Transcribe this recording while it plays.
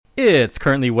It's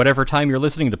currently whatever time you're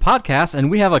listening to podcasts, and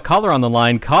we have a caller on the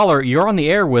line. Caller, you're on the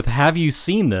air with Have You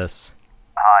Seen This?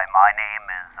 Hi, my name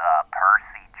is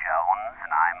Percy Jones,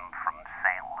 and I'm from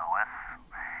St. Louis.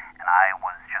 And I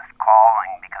was just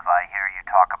calling because I hear you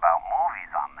talk about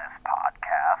movies on this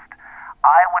podcast.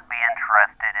 I would be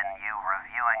interested in you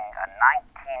reviewing a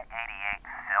 1988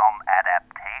 film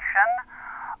adaptation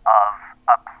of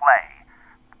a play,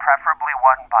 preferably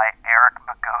one by Eric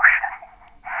Bogosian,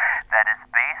 that is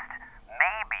based,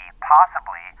 maybe,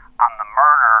 possibly, on the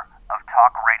murder of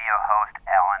talk radio host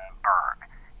Ellen Berg.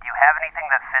 Do you have anything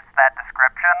that fits that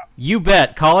description? You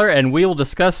bet, caller, and we will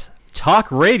discuss talk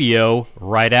radio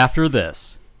right after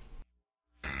this.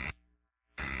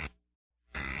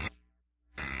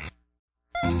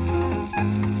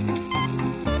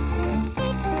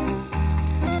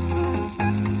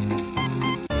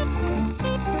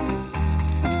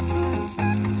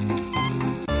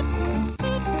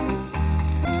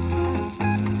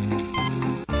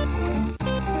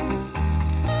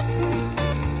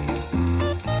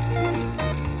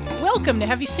 Welcome to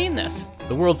Have You Seen This?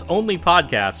 The world's only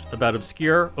podcast about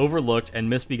obscure, overlooked, and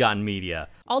misbegotten media.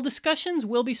 All discussions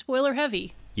will be spoiler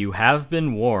heavy. You have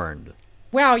been warned.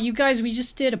 Wow, you guys, we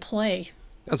just did a play.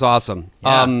 That's awesome.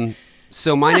 Yeah.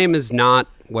 So my name is not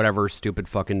whatever stupid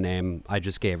fucking name I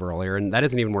just gave earlier, and that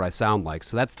isn't even what I sound like,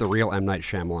 so that's the real M. Night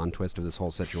Shyamalan twist of this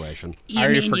whole situation. You I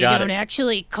already mean you forgot don't it.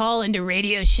 actually call into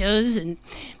radio shows and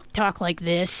talk like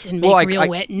this and make Well, real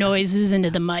wet noises into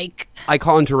the mic? I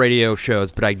call into radio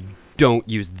shows, but I don't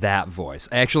use that voice.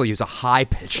 I actually use a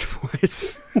high-pitched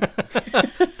voice.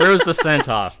 Throws the scent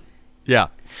off. Yeah.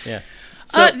 Yeah.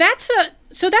 So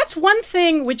that's one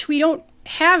thing which we don't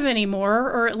have anymore,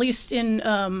 or at least in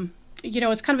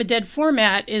it's kind of a dead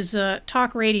format, is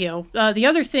talk radio. The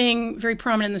other thing very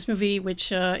prominent in this movie,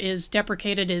 which is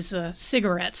deprecated, is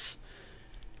cigarettes.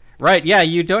 Right, yeah,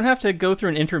 you don't have to go through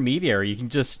an intermediary. You can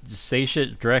just say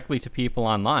shit directly to people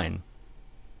online.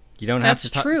 You don't have That's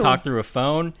to true. talk through a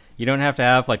phone. You don't have to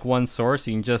have, like, one source.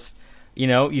 You can just,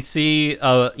 you see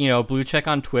a blue check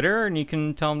on Twitter, and you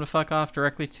can tell them to fuck off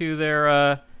directly to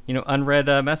their, unread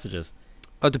messages.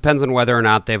 It depends on whether or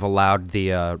not they've allowed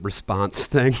the response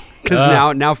thing.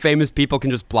 Because now famous people can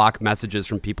just block messages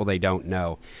from people they don't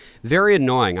know. Very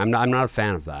annoying. I'm not a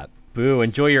fan of that. Boo,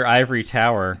 enjoy your ivory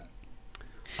tower.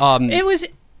 It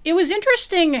was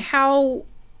interesting how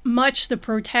much the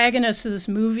protagonist of this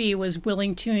movie was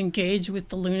willing to engage with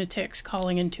the lunatics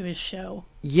calling into his show.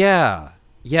 Yeah.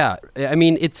 I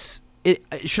mean,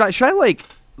 should I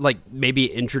like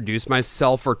maybe introduce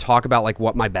myself or talk about like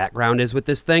what my background is with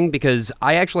this thing? Because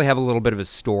I actually have a little bit of a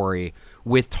story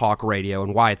with talk radio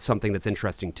and why it's something that's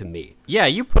interesting to me. Yeah,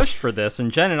 you pushed for this,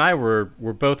 and Jen and I were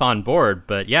both on board.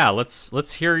 But yeah,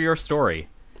 let's hear your story.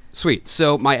 Sweet.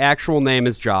 So my actual name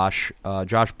is Josh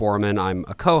Borman. I'm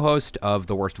a co-host of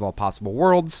The Worst of All Possible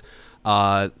Worlds.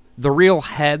 The real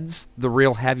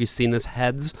Have You Seen This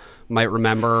heads might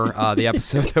remember the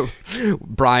episode that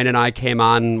Brian and I came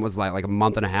on was like a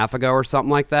month and a half ago or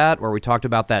something like that, where we talked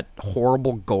about that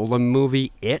horrible Golem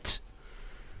movie, It.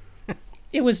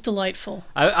 It was delightful.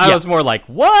 I was more like,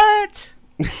 what?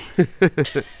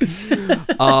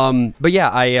 But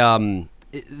yeah,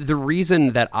 the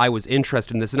reason that I was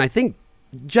interested in this, and I think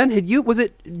Jen, you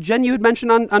had mentioned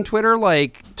on Twitter,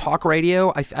 like talk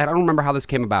radio? I don't remember how this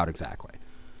came about exactly.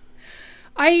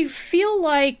 I feel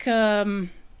like Well,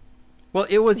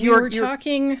 it was we were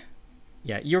talking.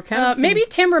 Yeah, you were canvassing. Maybe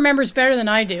Tim remembers better than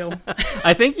I do.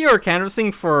 I think you were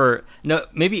canvassing for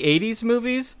maybe 80s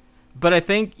movies, but I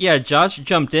think Josh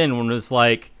jumped in when it was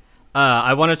like,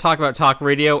 I want to talk about talk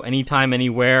radio anytime,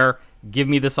 anywhere. Give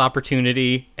me this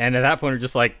opportunity, and at that point, we're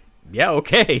just like, yeah,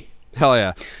 okay. Hell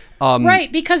yeah.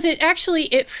 Right, because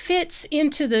it fits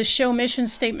into the show mission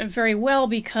statement very well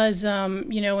because,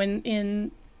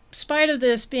 in spite of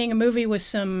this being a movie with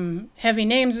some heavy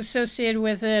names associated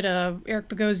with it, Eric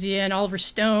Bogosian, Oliver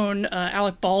Stone,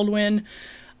 Alec Baldwin,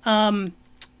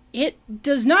 it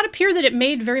does not appear that it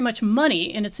made very much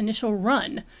money in its initial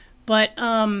run. But,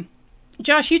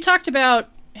 Josh, you talked about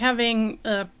having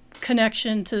a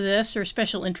connection to this or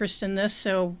special interest in this,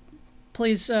 so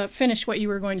please finish what you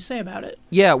were going to say about it.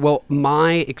 Yeah, well,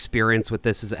 my experience with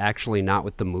this is actually not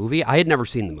with the movie. I had never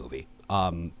seen the movie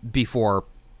before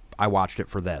I watched it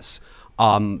for this.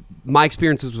 My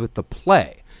experience was with the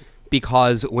play,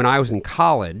 because when I was in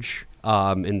college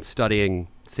and studying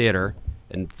theater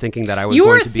and thinking that I was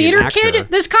going to be an actor. You were a theater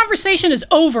kid? This conversation is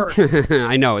over.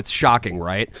 I know, it's shocking,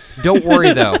 right? Don't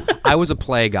worry, though. I was a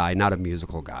play guy, not a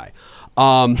musical guy.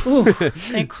 Ooh,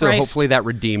 thank Christ. So hopefully that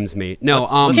redeems me. No,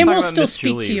 Let's Tim talk will about still Miss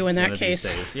speak Julie to you in that one of these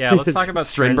case. days. Yeah, let's talk about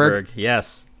Strindberg?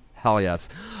 Yes. Hell yes.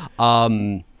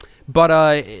 But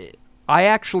I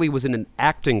actually was in an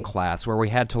acting class where we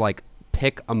had to like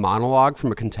pick a monologue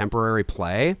from a contemporary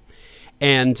play.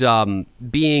 And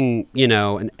being,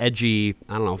 an edgy,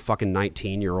 I don't know, fucking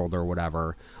 19-year-old or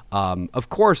whatever, of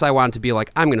course I wanted to be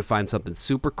like, I'm going to find something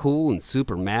super cool and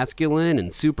super masculine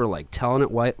and super, like, telling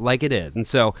it like it is. And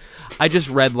so I just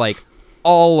read, like,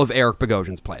 all of Eric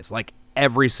Bogosian's plays, like,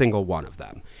 every single one of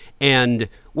them. And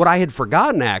what I had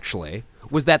forgotten, actually,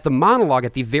 was that the monologue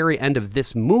at the very end of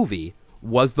this movie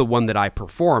was the one that I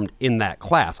performed in that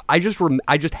class. I just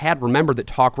had remembered that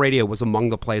talk radio was among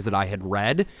the plays that I had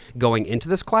read going into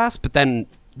this class, but then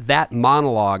that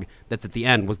monologue that's at the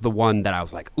end was the one that I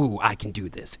was like, ooh, I can do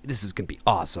this. This is going to be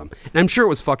awesome. And I'm sure it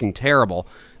was fucking terrible.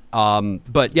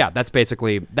 But yeah, that's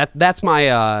basically, that's my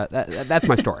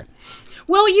story.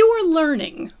 Well, you were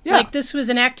learning. Yeah. Like, this was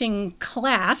an acting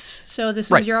class, so this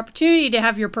was Right. your opportunity to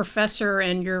have your professor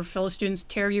and your fellow students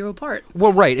tear you apart.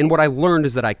 Well, right. And what I learned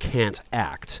is that I can't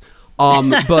act.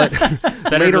 But Better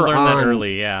later to learn on, that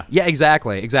early, yeah. Yeah,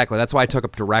 exactly. That's why I took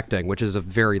up directing, which is a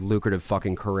very lucrative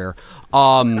fucking career.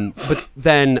 But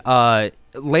then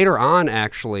later on,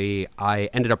 actually, I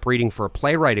ended up reading for a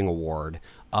playwriting award,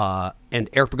 and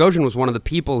Eric Bogosian was one of the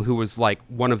people who was like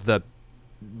one of the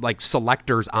like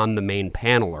selectors on the main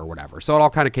panel or whatever. So it all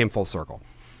kind of came full circle.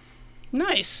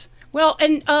 Nice. Well,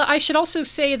 and I should also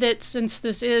say that since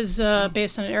this is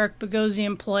based on an Eric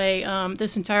Bogosian play,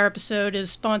 this entire episode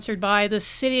is sponsored by the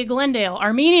City of Glendale,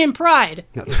 Armenian Pride.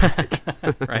 That's right.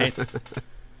 Right?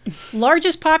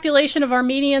 Largest population of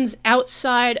Armenians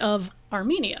outside of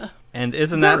Armenia. And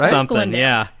isn't that that right? something? Glendale.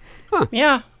 Yeah.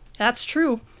 Yeah, that's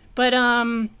true. But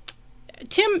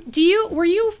Tim, were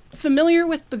you familiar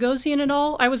with Bogosian at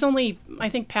all? I was only, I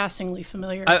think, passingly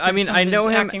familiar. I with mean, some I of his know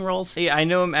him. acting roles. Yeah, I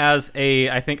know him as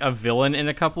I think, a villain in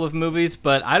a couple of movies,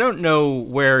 but I don't know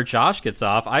where Josh gets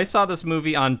off. I saw this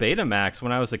movie on Betamax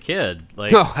when I was a kid.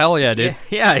 Like, Oh, hell yeah, dude.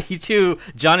 yeah, you two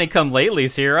Johnny Come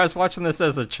Latelys here. I was watching this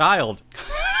as a child.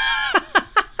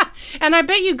 And I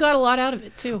bet you got a lot out of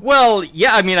it too. Well,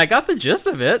 yeah, I mean, I got the gist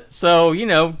of it. So,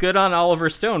 good on Oliver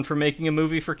Stone for making a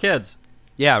movie for kids.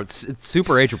 Yeah, it's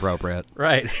super age appropriate.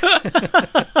 Right.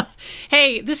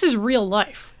 Hey, this is real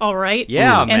life, all right?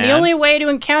 Yeah, And the man. only way to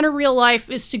encounter real life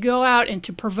is to go out and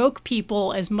to provoke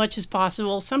people as much as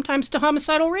possible, sometimes to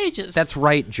homicidal rages. That's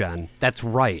right, Jen. That's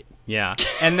right. Yeah.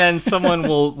 And then someone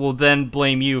will then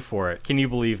blame you for it. Can you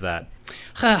believe that?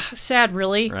 sad,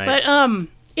 really. Right. But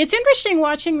it's interesting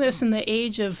watching this in the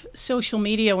age of social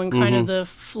media when kind of the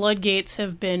floodgates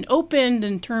have been opened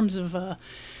in terms of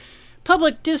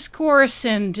public discourse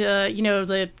and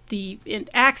the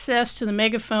access to the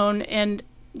megaphone. And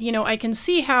I can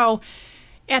see how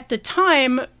at the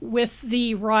time, with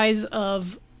the rise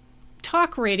of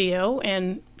talk radio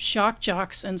and shock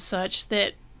jocks and such,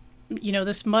 that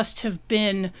this must have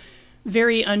been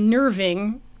very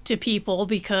unnerving to people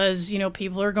because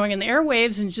people are going in the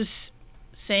airwaves and just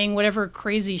saying whatever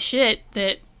crazy shit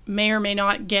that may or may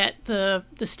not get the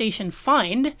station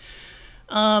fined.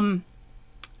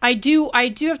 I do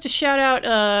have to shout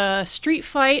out Street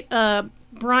Fight,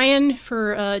 Brian,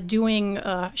 for doing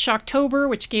Shocktober,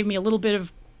 which gave me a little bit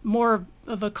of more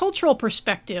of a cultural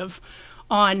perspective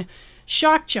on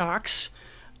shock jocks,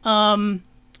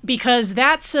 because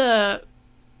that's a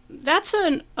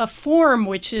form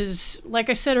which is, like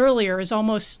I said earlier, is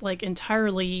almost like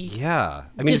entirely Yeah.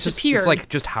 I mean, disappeared. it's like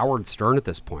just Howard Stern at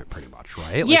this point, pretty much,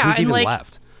 right? Like, Yeah, who's and even like-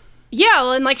 left?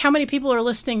 Yeah, and like how many people are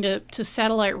listening to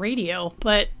satellite radio?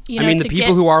 But I mean, the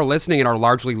people who are listening and are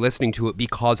largely listening to it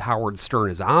because Howard Stern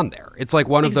is on there. It's like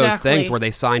one of those Exactly. things where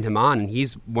they signed him on, and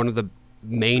he's one of the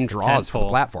main draws for the tentpole.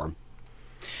 platform.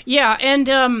 Yeah,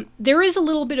 and there is a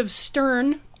little bit of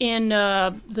Stern in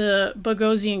the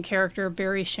Bogosian character,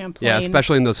 Barry Champlain. Yeah,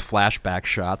 especially in those flashback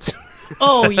shots.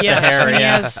 Oh, yes. hair, and he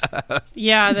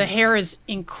yeah. has, the hair is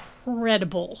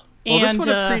incredible. Well, and this would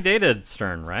have predated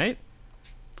Stern, right?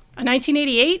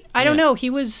 1988? I don't Yeah. know.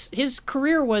 His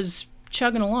career was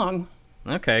chugging along.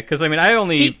 Okay, because I mean, I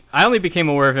only became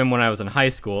aware of him when I was in high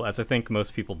school, as I think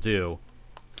most people do.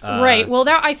 Right. Well,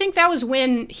 I think that was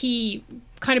when he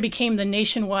kind of became the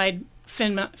nationwide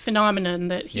phenomenon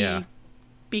that he Yeah.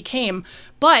 became.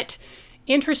 But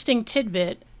interesting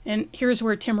tidbit, and here's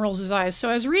where Tim rolls his eyes. So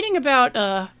I was reading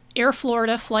about Air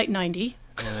Florida Flight 90,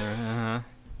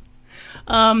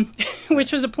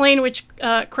 which was a plane which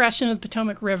crashed into the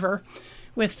Potomac River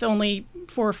with only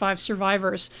 4 or 5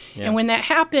 survivors. Yeah. And when that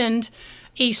happened,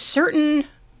 a certain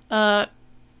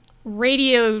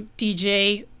radio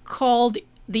DJ called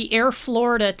the Air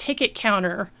Florida ticket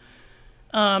counter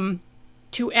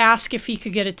to ask if he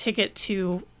could get a ticket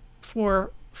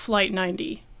for Flight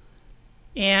 90.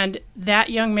 and that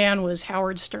young man was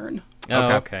Howard Stern.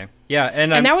 Oh, okay. Yeah,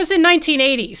 And that was in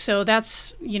 1980, so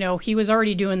that's, he was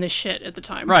already doing this shit at the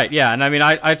time. Right, yeah, and I mean,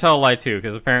 I tell a lie too,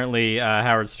 because apparently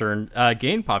Howard Stern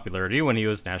gained popularity when he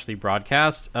was nationally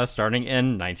broadcast, starting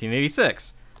in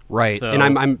 1986. Right, So,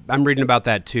 and I'm reading about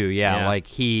that too. Yeah, like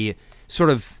he sort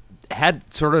of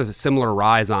had sort of a similar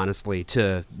rise, honestly,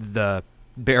 to the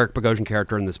Eric Bogosian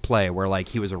character in this play, where like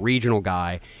he was a regional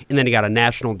guy, and then he got a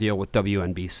national deal with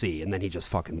WNBC, and then he just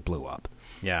fucking blew up.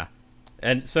 Yeah,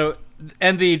 and so,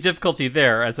 and the difficulty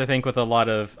there, as I think with a lot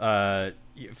of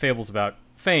fables about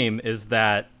fame, is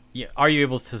that are you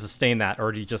able to sustain that,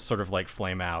 or do you just sort of like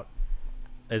flame out?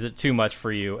 Is it too much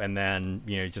for you, and then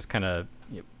just kind of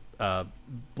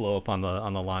blow up on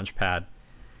the launch pad?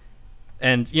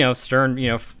 And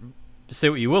Stern, say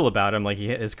what you will about him, like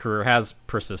his career has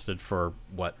persisted for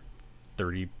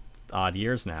 30 odd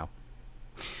years now.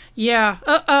 Yeah,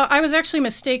 I was actually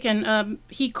mistaken.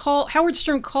 Howard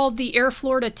Stern called the Air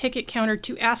Florida ticket counter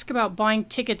to ask about buying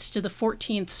tickets to the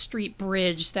 14th Street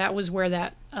Bridge. That was where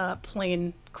that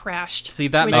plane crashed. See,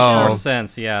 that makes more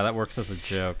sense. Yeah, that works as a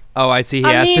joke. Oh, I see. He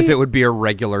asked if it would be a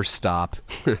regular stop.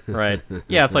 Right.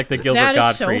 Yeah, it's like the Gilbert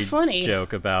Gottfried so funny.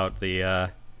 joke about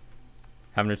the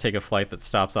having to take a flight that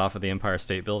stops off at the Empire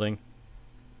State Building.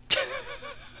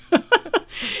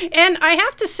 And I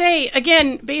have to say,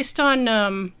 again, based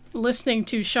on listening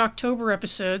to Shocktober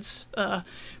episodes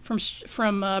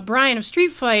from Brian of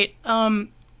Street Fight,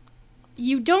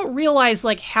 you don't realize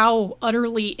like how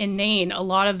utterly inane a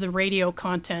lot of the radio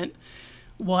content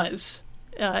was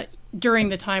during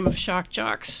the time of Shock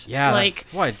Jocks. Yeah, like,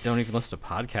 that's why I don't even listen to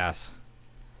podcasts.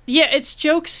 Yeah, it's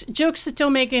jokes that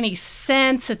don't make any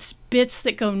sense. It's bits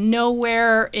that go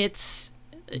nowhere. It's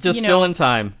just fill in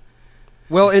time.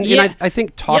 Well, and I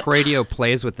think talk radio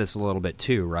plays with this a little bit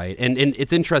too, right? And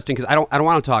it's interesting because I don't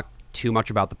want to talk too much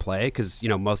about the play because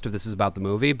most of this is about the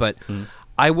movie, but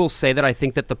I will say that I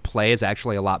think that the play is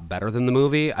actually a lot better than the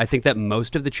movie. I think that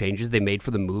most of the changes they made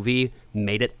for the movie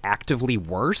made it actively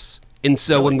worse. And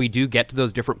so when we do get to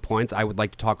those different points, I would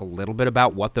like to talk a little bit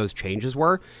about what those changes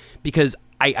were, because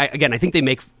I think they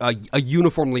make a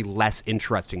uniformly less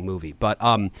interesting movie. But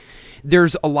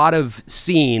there's a lot of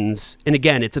scenes, and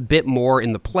again, it's a bit more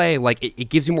in the play. Like it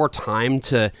gives you more time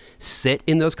to sit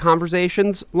in those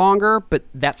conversations longer, but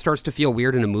that starts to feel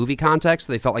weird in a movie context.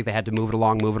 They felt like they had to move it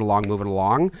along.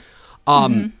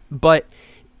 But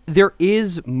there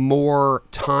is more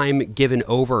time given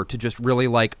over to just really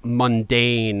like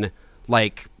mundane,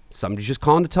 like somebody's just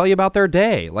calling to tell you about their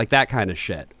day, like that kind of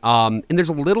shit. And there's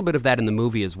a little bit of that in the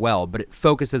movie as well, but it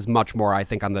focuses much more, I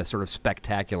think, on the sort of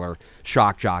spectacular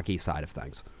shock jockey side of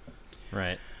things.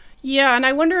 Right. Yeah, and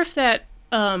I wonder if that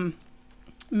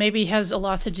maybe has a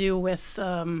lot to do with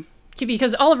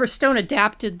because Oliver Stone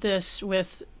adapted this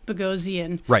with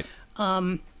Bogosian, right?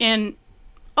 And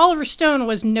Oliver Stone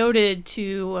was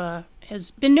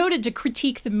has been noted to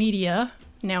critique the media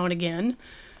now and again.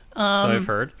 So I've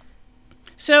heard.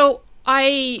 So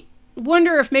I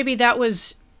wonder if maybe that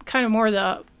was kind of more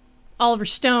the Oliver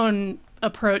Stone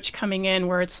approach coming in,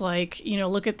 where it's like,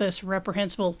 look at this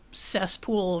reprehensible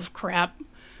cesspool of crap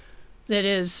that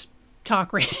is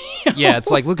talk radio. Yeah,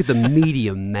 it's like, look at the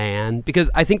media, man.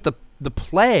 Because I think the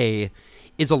play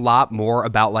is a lot more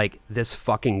about like this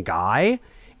fucking guy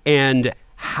and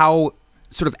how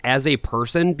sort of as a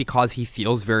person, because he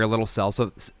feels very little sense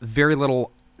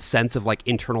of like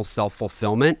internal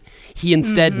self-fulfillment, he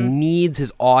instead needs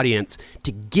his audience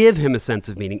to give him a sense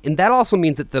of meaning. And that also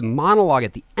means that the monologue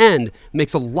at the end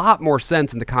makes a lot more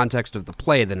sense in the context of the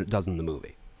play than it does in the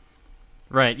movie.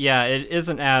 Right, yeah, it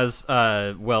isn't as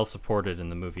well supported in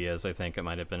the movie as I think it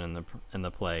might have been in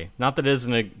the play. Not that it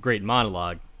isn't a great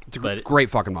monologue. It's a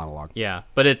great fucking monologue. Yeah,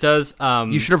 but it does...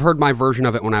 you should have heard my version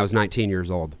of it when I was 19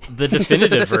 years old. The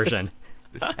definitive version.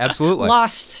 Absolutely.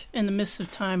 Lost in the mists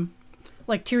of time.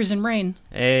 Like Tears in Rain.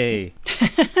 Hey.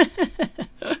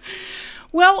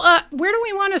 Well, where do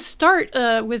we want to start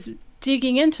with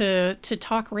digging into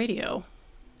talk radio?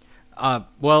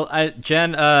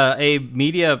 Jen, a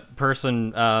media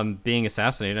person being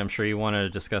assassinated, I'm sure you want to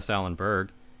discuss Alan Berg.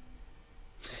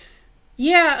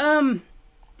 Yeah,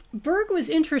 Berg was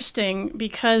interesting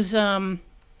because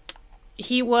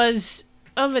he was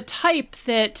of a type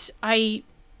that I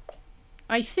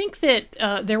think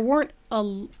that there weren't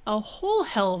a whole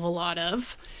hell of a lot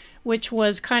of, which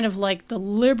was kind of like the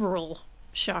liberal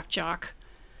shock jock.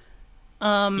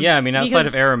 Yeah, I mean, outside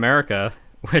of Air America,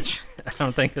 which I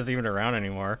don't think is even around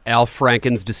anymore. Al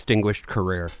Franken's distinguished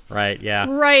career. Right, yeah.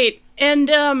 Right. And,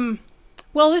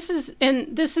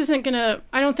 this isn't gonna,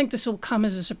 I don't think this will come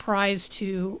as a surprise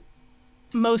to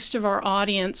most of our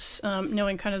audience,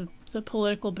 knowing kind of the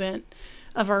political bent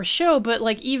of our show, but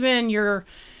like even your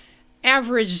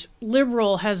average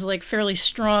liberal has like fairly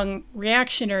strong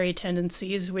reactionary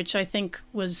tendencies, which I think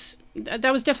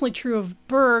that was definitely true of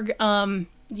Berg.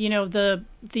 You know,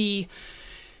 the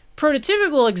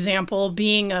prototypical example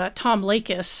being Tom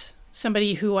Lakis,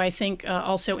 somebody who I think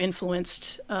also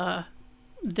influenced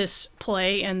this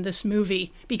play and this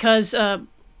movie, because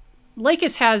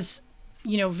Lakis has,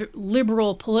 you know,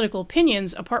 liberal political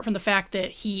opinions, apart from the fact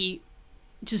that he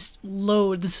just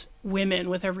loathes women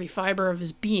with every fiber of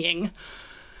his being.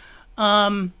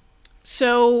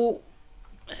 So,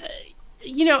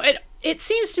 you know, it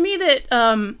seems to me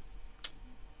that,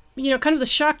 you know, kind of the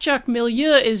shock jock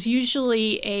milieu is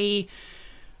usually a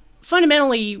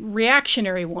fundamentally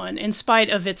reactionary one, in spite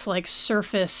of its like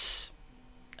surface,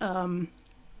 you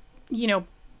know,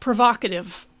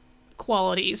 provocative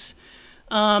qualities.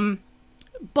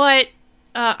 But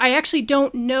I actually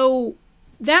don't know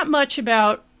that much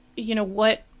about, you know,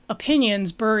 what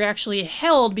opinions Berg actually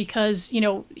held, because, you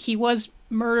know, he was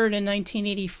murdered in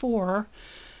 1984.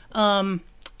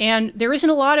 And there isn't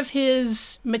a lot of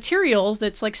his material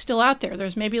that's like still out there.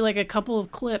 There's maybe like a couple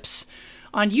of clips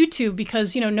on YouTube,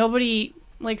 because, you know, nobody,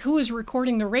 like, who is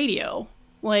recording the radio?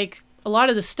 Like, a lot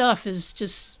of the stuff is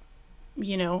just,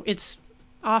 you know, it's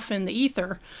off in the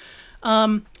ether. I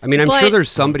mean, I'm sure there's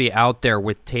somebody out there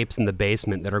with tapes in the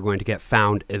basement that are going to get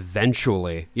found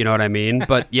eventually. You know what I mean?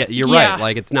 But yeah, you're right.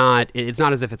 Like, it's not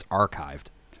as if it's archived.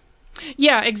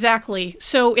 Yeah, exactly.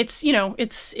 So it's, you know,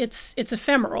 it's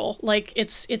ephemeral. Like,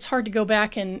 it's hard to go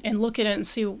back and look at it and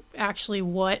see actually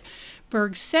what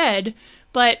Berg said.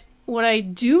 But what I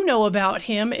do know about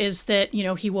him is that, you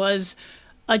know, he was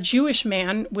a Jewish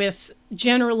man with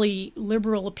generally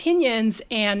liberal opinions,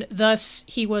 and thus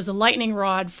he was a lightning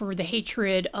rod for the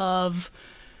hatred of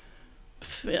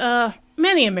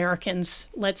many Americans,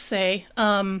 let's say,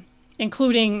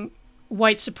 including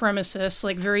white supremacists,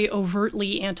 like very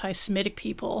overtly anti-Semitic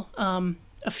people,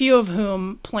 a few of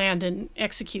whom planned and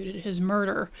executed his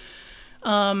murder.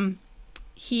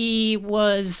 He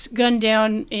was gunned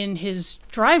down in his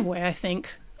driveway, I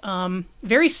think,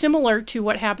 very similar to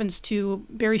what happens to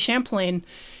Barry Champlain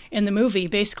in the movie.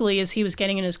 Basically, as he was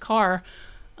getting in his car,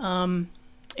 in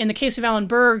the case of Alan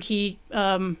Berg, he,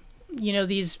 you know,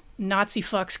 these Nazi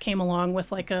fucks came along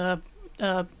with like a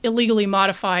illegally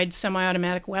modified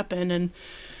semi-automatic weapon, and,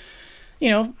 you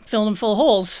know, filled him full of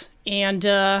holes, and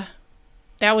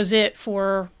that was it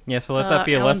for so let that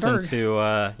be a Alan lesson Berg. to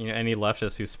you know, any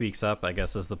leftist who speaks up, I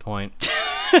guess, is the point.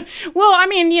 Well, I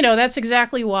mean, you know, that's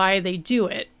exactly why they do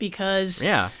it, because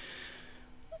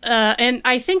and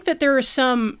I think that there are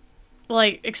some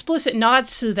like explicit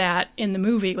nods to that in the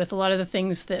movie with a lot of the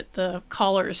things that the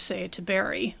callers say to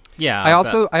Barry. Yeah. I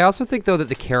also think, though, that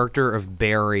the character of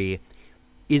Barry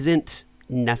isn't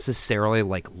necessarily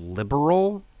like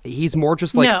liberal. He's more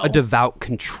just like a devout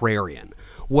contrarian.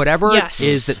 Whatever it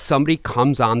is that somebody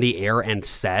comes on the air and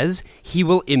says, he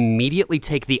will immediately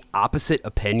take the opposite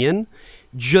opinion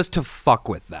just to fuck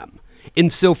with them.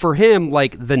 And so for him,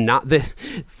 like,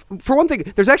 for one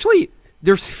thing,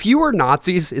 there's fewer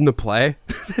Nazis in the play.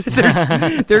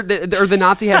 The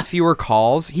Nazi has fewer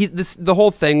calls. The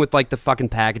whole thing with like the fucking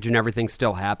package and everything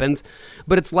still happens,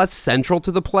 but it's less central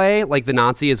to the play. Like, the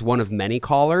Nazi is one of many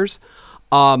callers.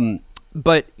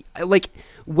 But like,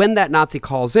 when that Nazi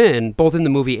calls in, both in the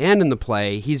movie and in the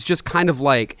play, he's just kind of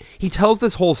like, he tells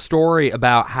this whole story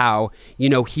about how, you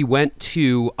know, he went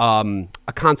to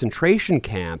a concentration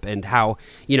camp, and how,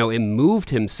 you know, it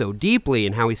moved him so deeply,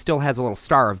 and how he still has a little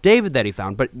Star of David that he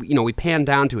found. But, you know, we pan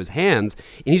down to his hands,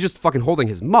 and he's just fucking holding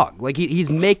his mug. Like, he's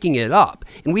making it up.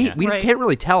 And we can't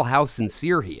really tell how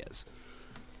sincere he is.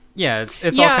 Yeah,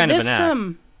 it's all kind of an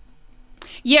act.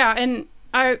 Yeah, and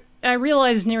I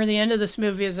realized near the end of this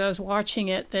movie, as I was watching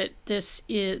it, that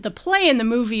the play and the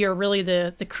movie are really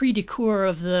the cri de coeur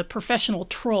of the professional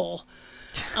troll.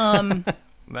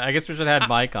 I guess we should have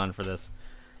Mike on for this.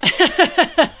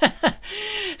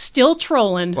 Still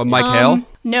trolling. What, Mike Hale?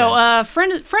 No,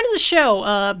 friend of the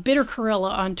show, Bitter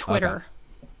Corilla on Twitter.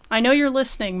 Okay. I know you're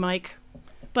listening, Mike.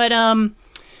 But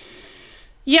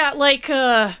yeah, like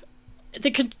the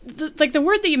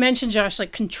word that you mentioned, Josh,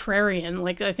 like contrarian,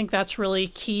 like I think that's really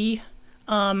key.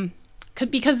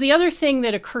 Because the other thing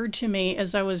that occurred to me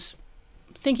as I was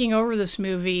thinking over this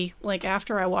movie, like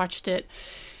after I watched it,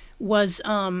 was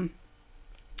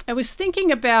I was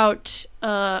thinking about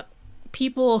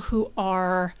people who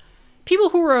are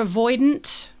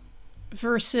avoidant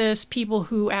versus people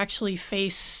who actually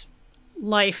face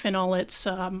life in all its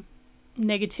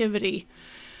negativity.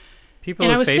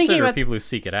 People who face it, or people who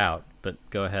seek it out? But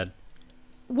go ahead.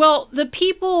 Well, the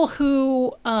people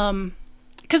who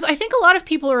because I think a lot of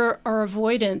people are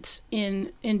avoidant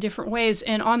in different ways,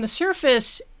 and on the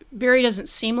surface, Barry doesn't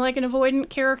seem like an avoidant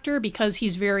character because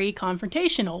he's very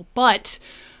confrontational. But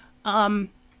the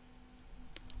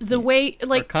way,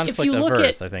 like, conflict if you look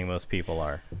averse, at, I think most people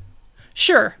are.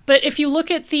 sure, but if you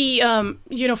look at the,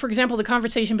 for example, the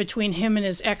conversation between him and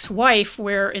his ex-wife,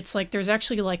 where it's like there's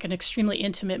actually like an extremely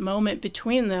intimate moment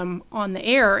between them on the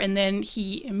air, and then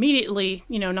he immediately,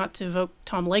 not to evoke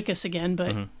Tom Lakis again,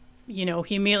 but he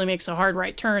immediately makes a hard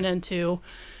right turn into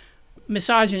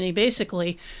misogyny,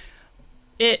 basically.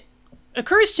 It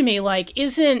occurs to me, like,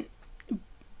 isn't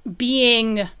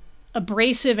being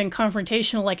abrasive and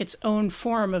confrontational like its own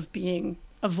form of being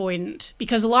avoidant?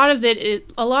 Because a lot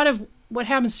of what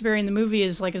happens to Barry in the movie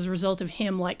is like as a result of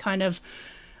him, like, kind of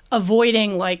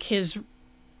avoiding like his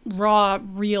raw,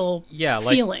 real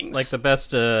feelings. Like the best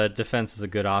defense is a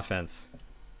good offense.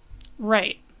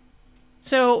 Right.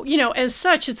 So, as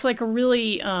such, it's like a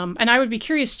really, and I would be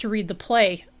curious to read the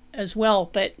play as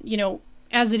well, but,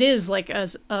 as it is, like,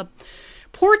 as a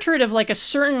portrait of like a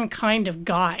certain kind of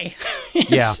guy,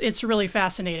 it's really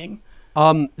fascinating.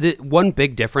 The one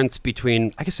big difference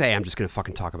between, I can say I'm just going to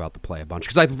fucking talk about the play a bunch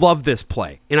because I love this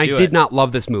play and I did not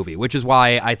love this movie, which is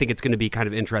why I think it's going to be kind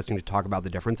of interesting to talk about the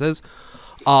differences.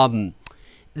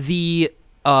 The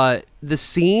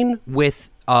scene with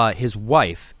his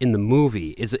wife in the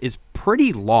movie is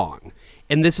pretty long,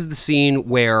 and this is the scene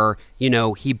where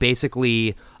he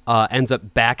basically ends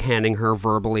up backhanding her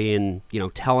verbally and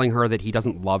telling her that he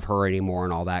doesn't love her anymore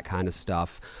and all that kind of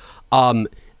stuff.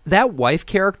 That wife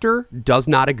character does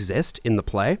not exist in the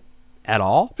play at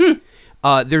all.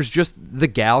 There's just the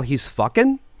gal he's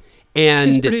fucking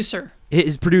and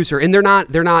his producer, and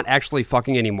they're not actually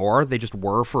fucking anymore. They just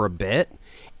were for a bit.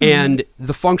 And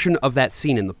the function of that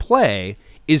scene in the play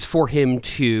is for him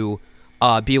to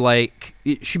be like,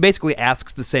 she basically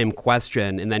asks the same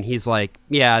question, and then he's like,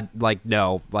 yeah, like,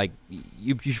 no, like,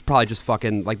 you should probably just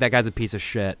fucking, like, that guy's a piece of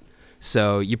shit,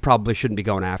 so you probably shouldn't be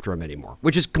going after him anymore,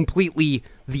 which is completely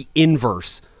the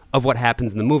inverse of what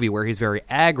happens in the movie, where he's very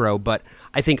aggro. But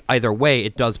I think either way,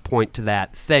 it does point to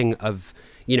that thing of,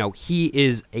 he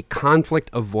is a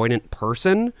conflict avoidant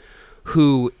person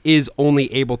who is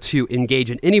only able to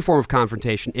engage in any form of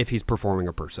confrontation if he's performing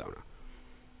a persona.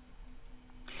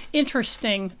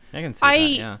 Interesting. I can see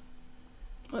that,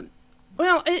 yeah.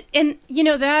 Well, and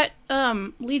that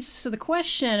leads us to the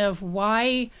question of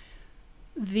why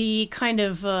the kind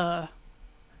of, the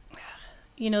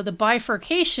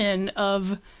bifurcation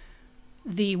of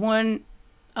the one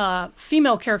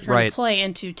female character in the play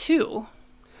into two.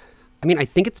 I mean, I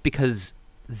think it's because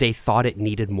they thought it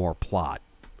needed more plot.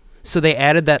 So they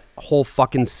added that whole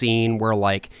fucking scene where,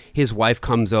 like, his wife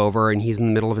comes over and he's in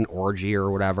the middle of an orgy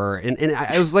or whatever. And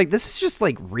I was like, this is just,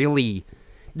 like, really...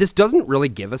 This doesn't really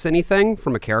give us anything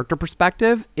from a character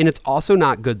perspective, and it's also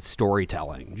not good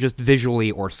storytelling, just visually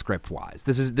or script-wise.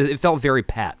 It felt very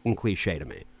pat and cliche to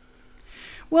me.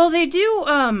 Well, they do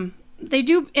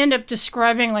end up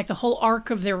describing, like, the whole arc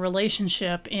of their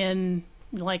relationship in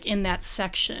that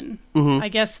section. I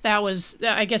guess that was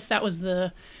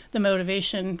the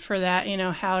motivation for that.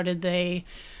 How did they,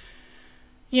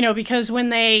 because when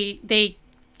they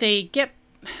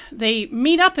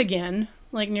meet up again,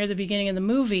 like near the beginning of the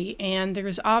movie, and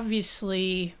there's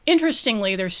obviously,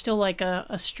 interestingly, there's still like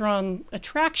a strong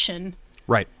attraction.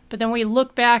 Right. But then we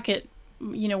look back at,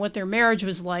 what their marriage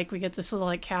was like. We get this little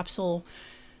like capsule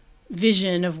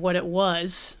vision of what it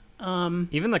was.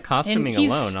 Even the costuming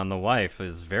alone on the wife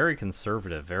is very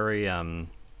conservative, very,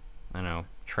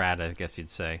 trad, I guess you'd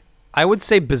say. I would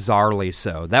say bizarrely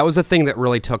so. That was the thing that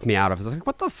really took me out of it. I was like,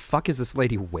 what the fuck is this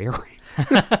lady wearing?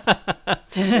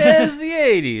 It's the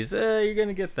 80s. You're going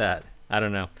to get that. I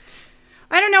don't know.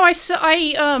 I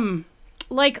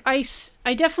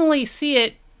definitely see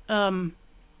it. I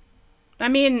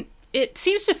mean, it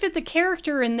seems to fit the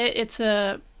character in that it's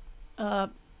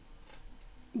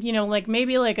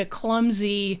maybe like a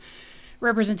clumsy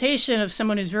representation of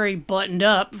someone who's very buttoned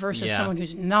up versus someone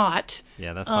who's not.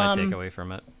 Yeah, that's my takeaway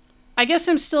from it. I guess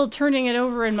I'm still turning it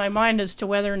over in my mind as to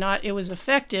whether or not it was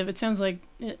effective. It sounds like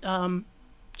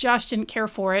Josh didn't care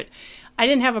for it. I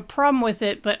didn't have a problem with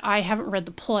it, but I haven't read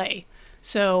the play.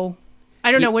 So,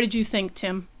 I don't know. What did you think,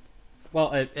 Tim?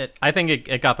 Well, I think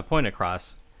it got the point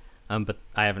across. But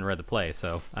I haven't read the play,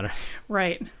 so I don't...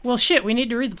 Right. Well, shit, we need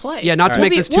to read the play. Yeah, not to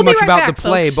make this too much about the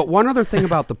play, but one other thing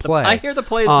about the play. I hear the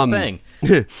play is the thing.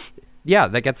 Yeah,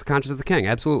 that gets the conscience of the king,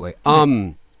 absolutely.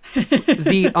 All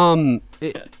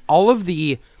of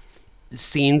the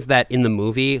scenes that in the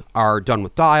movie are done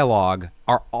with dialogue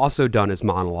are also done as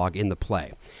monologue in the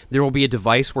play. there will be a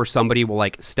device where somebody will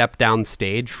like step down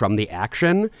stage from the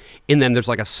action, and then there's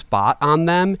like a spot on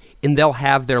them, and they'll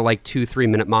have their like 2-3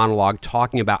 minute monologue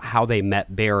talking about how they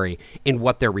met Barry and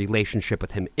what their relationship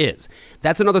with him is.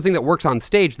 That's another thing that works on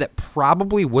stage that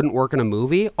probably wouldn't work in a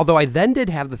movie. Although I then did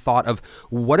have the thought of,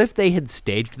 what if they had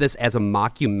staged this as a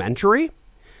mockumentary?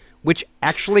 Which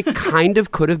actually kind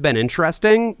of could have been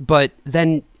interesting, but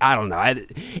then, I don't know.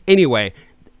 Anyway,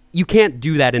 you can't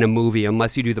do that in a movie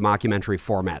unless you do the mockumentary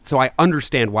format. So I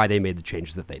understand why they made the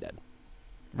changes that they did.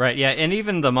 Right, yeah, and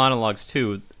even the monologues,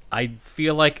 too. I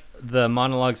feel like the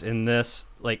monologues in this,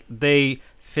 like, they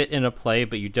fit in a play,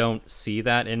 but you don't see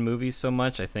that in movies so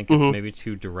much. I think it's maybe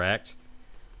too direct.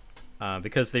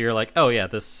 Because you're like, oh, yeah,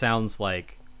 this sounds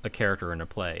like a character in a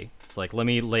play. It's like, let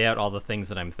me lay out all the things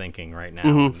that I'm thinking right now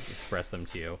and express them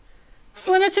to you.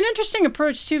 Well, that's an interesting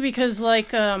approach, too, because,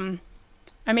 like,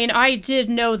 I mean, I did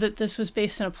know that this was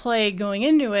based on a play going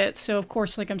into it, so, of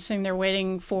course, like, I'm sitting there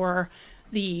waiting for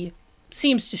the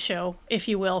scenes to show, if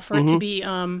you will, for it to be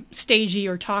stagey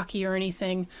or talky or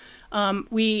anything.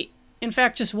 We, in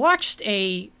fact, just watched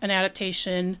an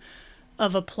adaptation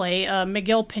of a play,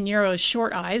 Miguel Piñero's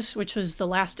Short Eyes, which was the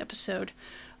last episode.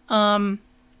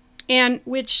 And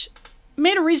which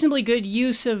made a reasonably good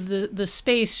use of the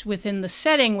space within the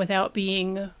setting without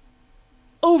being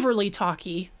overly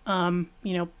talky,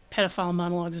 pedophile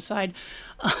monologues aside.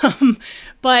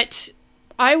 But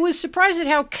I was surprised at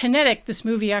how kinetic this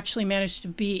movie actually managed to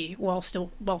be while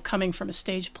coming from a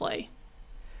stage play.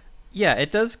 Yeah,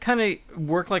 it does kind of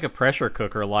work like a pressure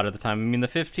cooker a lot of the time. I mean,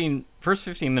 the first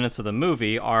 15 minutes of the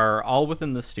movie are all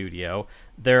within the studio.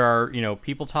 There are,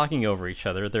 people talking over each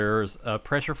other. There's a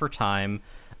pressure for time.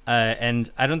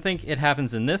 And I don't think it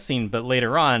happens in this scene, but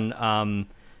later on,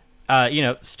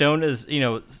 Stone is,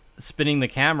 spinning the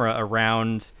camera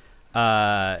around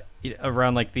like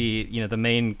the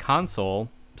main console.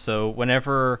 So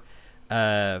whenever,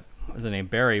 what's his name,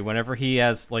 Barry, whenever he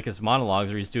has like his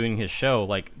monologues or he's doing his show,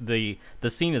 like the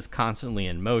scene is constantly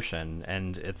in motion,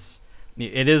 and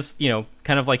it is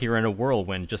kind of like you're in a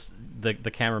whirlwind, just the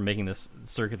camera making this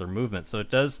circular movement. So it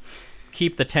does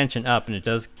keep the tension up, and it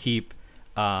does keep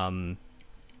it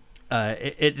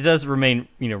does remain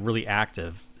really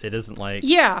active. It isn't like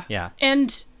yeah.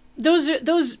 And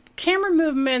those camera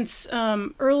movements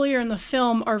earlier in the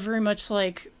film are very much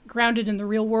like grounded in the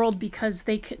real world, because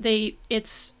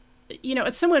it's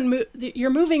someone you're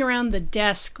moving around the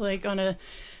desk like on a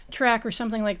track or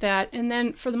something like that, and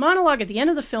then for the monologue at the end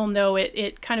of the film, though,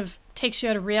 it kind of takes you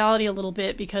out of reality a little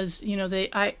bit, because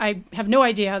I have no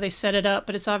idea how they set it up,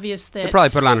 but it's obvious that they probably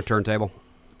put it on a turntable.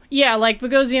 Yeah, like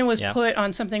Bogosian was put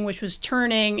on something which was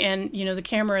turning, and the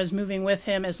camera is moving with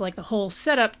him as like the whole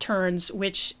setup turns,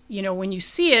 which when you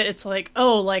see it, it's like,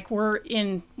 oh, like we're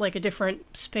in like a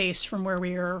different space from where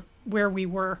we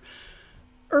were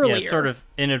earlier. Yeah, sort of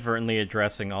inadvertently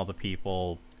addressing all the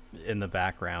people in the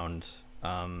background.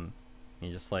 You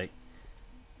just like,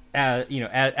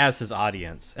 as his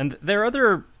audience. And there are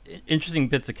other interesting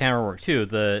bits of camera work too.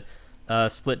 The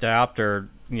split diopter,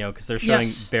 because they're showing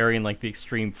Barry in like the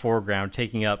extreme foreground,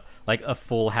 taking up like a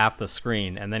full half the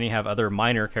screen, and then you have other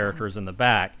minor characters in the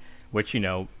back, which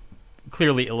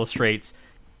clearly illustrates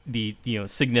the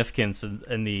significance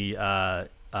and the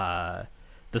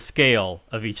scale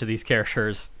of each of these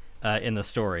characters in the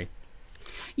story.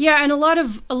 Yeah, and a lot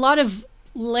of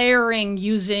layering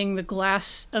using the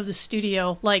glass of the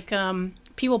studio, like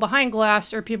people behind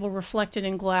glass or people reflected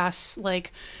in glass,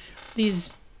 like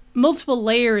these multiple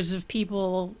layers of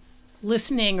people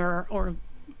listening or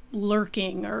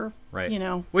lurking or right.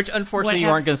 Which unfortunately you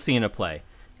aren't going to see in a play.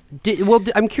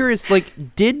 I'm curious, like,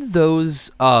 did those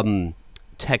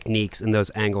techniques and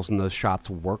those angles and those shots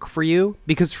work for you?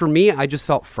 Because for me, I just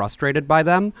felt frustrated by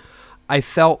them. I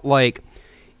felt like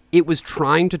it was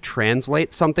trying to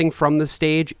translate something from the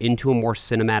stage into a more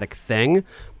cinematic thing,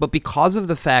 but because of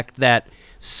the fact that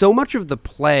so much of the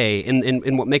play,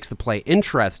 and what makes the play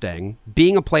interesting,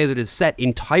 being a play that is set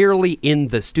entirely in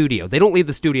the studio, they don't leave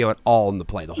the studio at all in the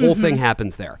play, the whole thing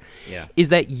happens there, is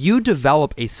that you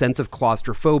develop a sense of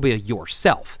claustrophobia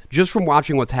yourself. Just from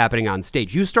watching what's happening on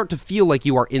stage, you start to feel like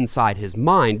you are inside his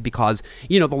mind, because,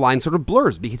 the line sort of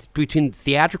blurs between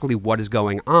theatrically what is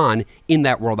going on in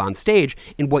that world on stage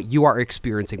and what you are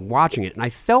experiencing watching it. And I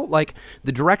felt like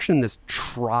the direction this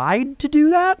tried to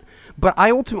do that, but I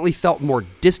ultimately felt more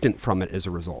distant from it as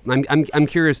a result. And I'm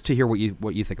curious to hear what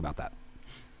you think about that.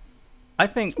 I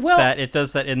think that it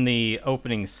does that in the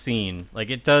opening scene. Like,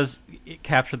 it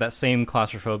capture that same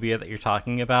claustrophobia that you're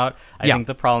talking about. I think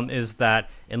the problem is that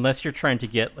unless you're trying to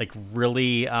get like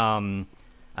really, I don't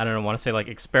know, want to say like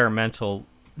experimental,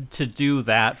 to do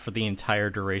that for the entire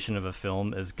duration of a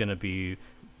film is going to be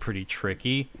pretty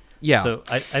tricky. Yeah. So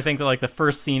I think that, like, the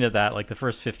first scene of that, like the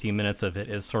first 15 minutes of it,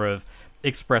 is sort of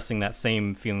expressing that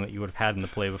same feeling that you would have had in the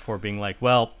play before, being like,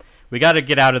 well, we got to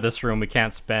get out of this room. We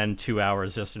can't spend 2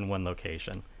 hours just in one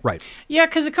location. Right. Yeah,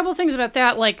 because a couple things about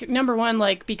that, like, number one,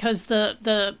 like, because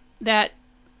that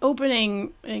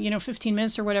opening, 15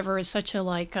 minutes or whatever is such a,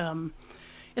 like,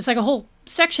 it's like a whole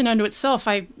section unto itself.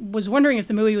 I was wondering if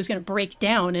the movie was going to break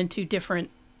down into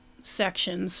different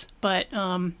sections, but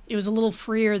it was a little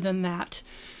freer than that.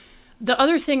 The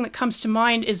other thing that comes to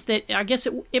mind is that I guess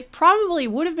it probably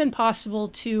would have been possible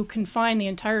to confine the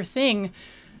entire thing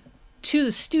to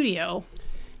the studio.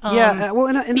 Well,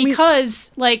 and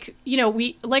because, like,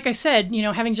 like I said,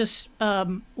 having just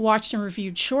watched and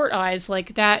reviewed Short Eyes,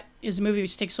 like, that is a movie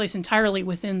which takes place entirely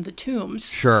within the tombs.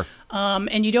 Sure.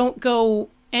 And you don't go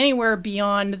anywhere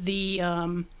beyond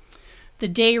the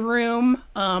day room,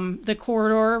 the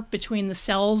corridor between the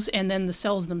cells, and then the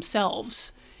cells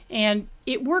themselves. And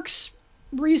it works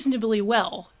reasonably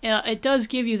well. It does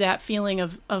give you that feeling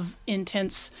of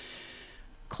intense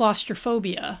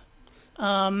claustrophobia.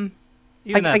 Even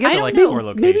I that's guess, like maybe- 4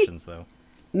 locations, though.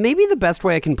 Maybe the best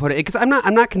way I can put it, because I'm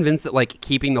not convinced that, like,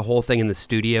 keeping the whole thing in the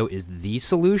studio is the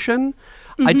solution.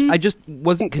 I just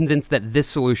wasn't convinced that this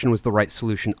solution was the right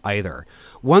solution either.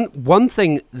 One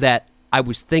thing that I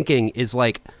was thinking is,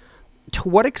 like, to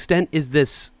what extent is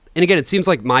this? And again, it seems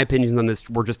like my opinions on this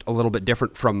were just a little bit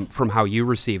different from how you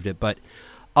received it. But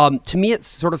to me, it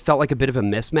sort of felt like a bit of a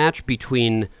mismatch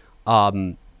between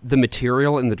the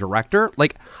material and the director.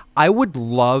 Like, I would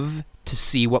love to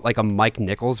see what, like, a Mike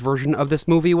Nichols version of this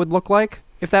movie would look like,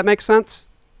 if that makes sense.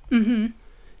 Mm-hmm.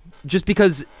 Just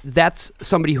because that's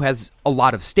somebody who has a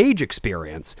lot of stage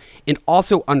experience and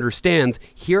also understands,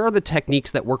 here are the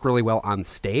techniques that work really well on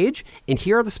stage, and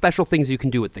here are the special things you can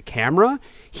do with the camera.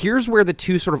 Here's where the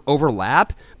two sort of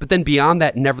overlap, but then beyond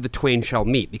that, never the twain shall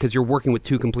meet, because you're working with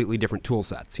two completely different tool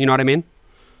sets. You know what I mean?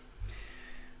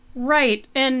 Right.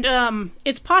 And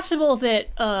it's possible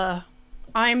that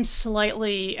I'm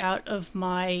slightly out of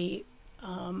my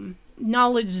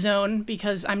knowledge zone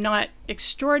because I'm not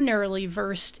extraordinarily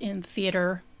versed in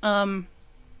theater.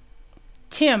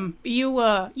 Tim, you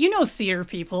know theater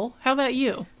people. How about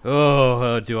you?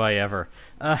 Oh, do I ever?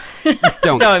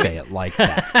 Don't say it like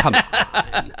that. Come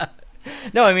on.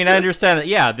 No, I mean, I understand that,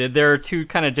 yeah, there are two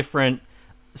kind of different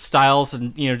styles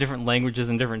and, different languages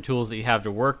and different tools that you have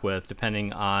to work with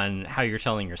depending on how you're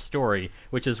telling your story,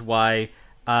 which is why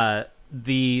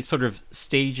the sort of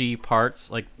stagey parts,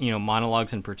 like,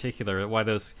 monologues in particular, why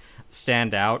those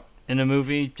stand out in a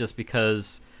movie, just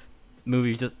because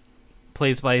movie just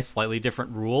plays by slightly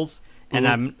different rules. And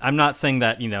I'm not saying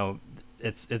that,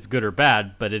 it's good or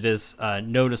bad, but it is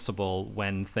noticeable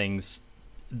when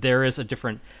there is a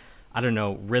different,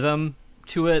 rhythm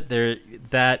to it.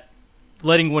 That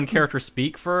letting one character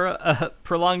speak for a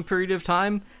prolonged period of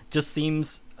time just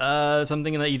seems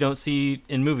something that you don't see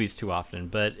in movies too often,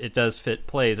 but it does fit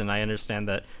plays, and I understand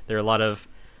that there are a lot of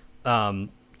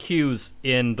cues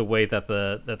in the way that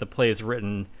the play is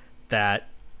written that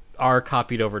are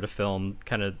copied over to film,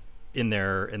 kind of in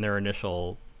their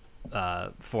initial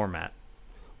format.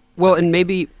 Well, and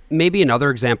maybe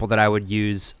another example that I would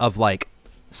use of, like,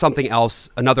 something else,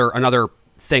 another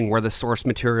thing where the source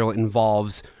material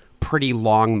involves pretty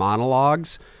long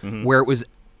monologues, where it was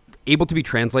able to be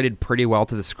translated pretty well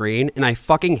to the screen, and I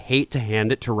fucking hate to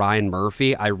hand it to Ryan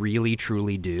Murphy. I really,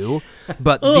 truly do.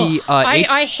 But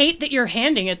I hate that you're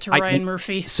handing it to Ryan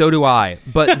Murphy. So do I.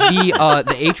 But the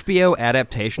HBO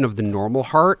adaptation of The Normal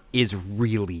Heart is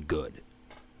really good.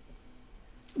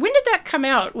 When did that come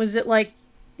out? Was it like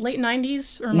late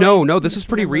 90s? Or No, this was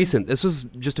pretty recent. This was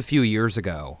just a few years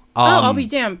ago. I'll be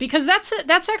damned. Because that's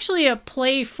actually a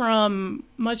play from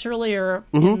much earlier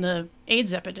in the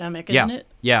AIDS epidemic, isn't it?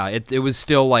 Yeah, it was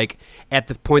still, like, at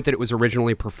the point that it was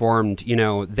originally performed,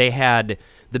 they had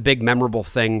the big memorable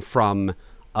thing from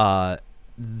the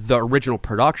original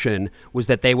production was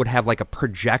that they would have, like, a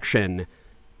projection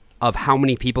of how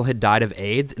many people had died of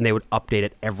AIDS, and they would update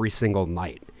it every single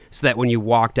night, so that when you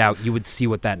walked out, you would see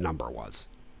what that number was.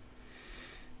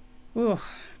 Ooh,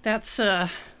 that's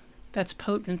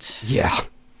potent. Yeah.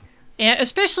 And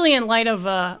especially in light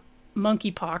of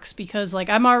monkeypox, because, like,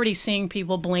 I'm already seeing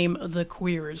people blame the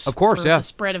queers of course, for yeah, the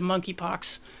spread of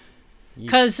monkeypox.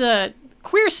 Because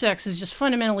queer sex is just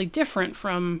fundamentally different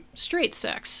from straight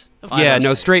sex. Yeah,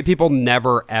 no, straight people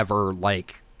never, ever,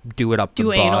 like, do it up the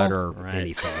butt or right.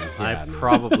 anything. Yeah, I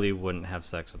probably wouldn't have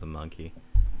sex with a monkey.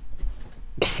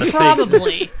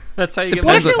 Probably. That's how you get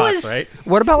What if it monkeypox, was- right?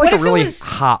 What about, like, What a if it really was-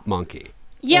 hot monkey?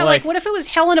 Yeah, Like- like what if it was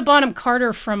Helena Bonham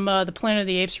Carter from the Planet of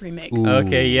the Apes remake?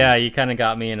 Okay, yeah, you kind of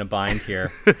got me in a bind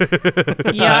here.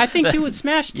 Yeah, I think you would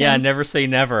smash Tim. Yeah, never say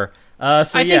never. So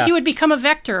I yeah. think you would become a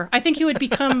Vector. I think you would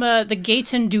become the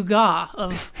Gaten Dugas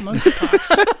of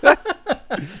monkeypox.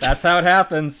 That's how it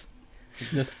happens.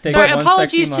 Just take Sorry, one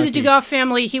apologies sexy to the monkey. Dugas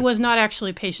family. He was not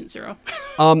actually patient zero.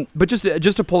 But just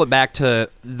to pull it back to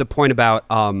the point about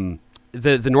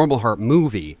the Normal Heart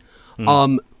movie,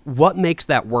 what makes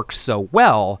that work so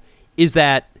well is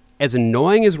that as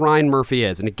annoying as Ryan Murphy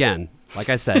is, and again, like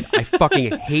I said, I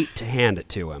fucking hate to hand it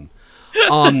to him.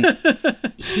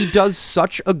 He does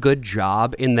such a good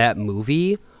job in that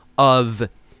movie of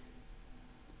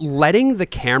letting the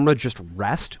camera just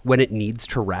rest when it needs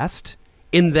to rest,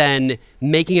 and then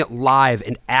making it live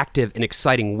and active and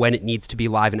exciting when it needs to be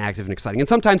live and active and exciting. And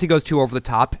sometimes he goes too over the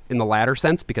top in the latter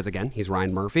sense because, again, he's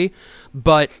Ryan Murphy.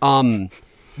 But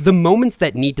the moments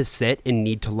that need to sit and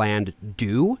need to land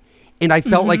do, and I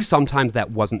felt like sometimes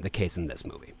that wasn't the case in this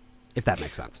movie, if that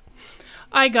makes sense.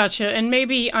 I gotcha. And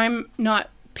maybe I'm not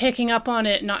picking up on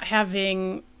it, not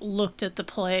having looked at the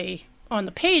play on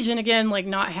the page, and again, like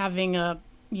not having a,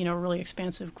 really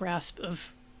expansive grasp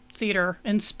of theater,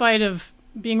 in spite of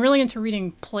being really into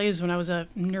reading plays when I was a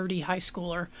nerdy high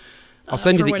schooler. I'll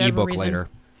send you for the whatever ebook reason. later.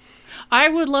 I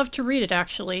would love to read it,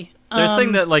 actually. So you're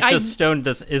saying that like I- just stone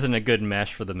isn't a good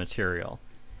mesh for the material.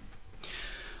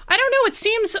 I don't know. It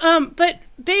seems, but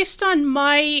based on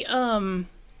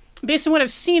what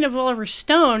I've seen of Oliver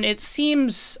Stone, it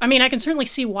seems. I mean, I can certainly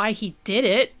see why he did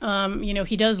it.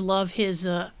 He does love his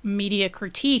media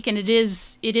critique, and it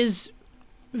is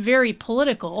very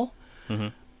political.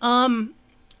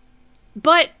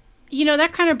 But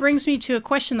that kind of brings me to a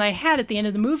question that I had at the end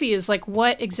of the movie: is like,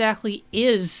 what exactly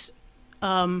is,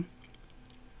 what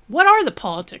are the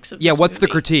politics of this What's the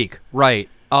movie? critique? Right.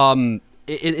 And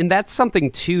that's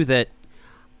something, too, that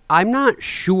I'm not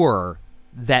sure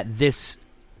that this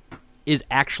is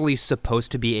actually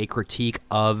supposed to be a critique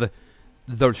of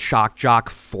the shock jock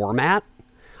format.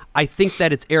 I think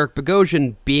that it's Eric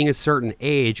Bogosian being a certain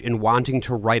age and wanting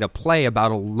to write a play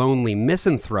about a lonely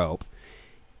misanthrope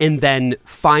and then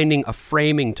finding a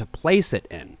framing to place it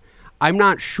in. I'm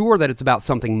not sure that it's about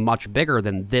something much bigger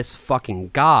than this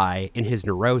fucking guy and his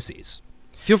neuroses.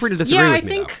 Feel free to disagree Yeah, with I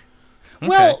me, think. though.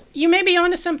 Well, you may be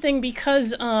onto something because,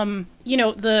 the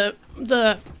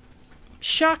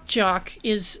shock jock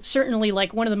is certainly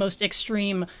like one of the most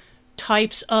extreme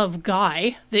types of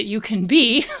guy that you can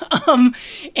be,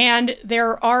 and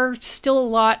there are still a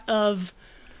lot of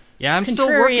Yeah, I'm still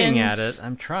working Contrarians. at it.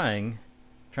 I'm trying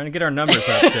to get our numbers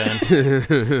up,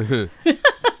 Jen.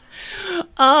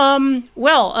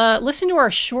 listen to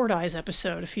our Short Eyes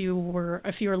episode if you were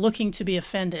looking to be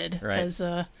offended, Right. because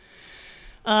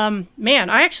man,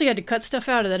 I actually had to cut stuff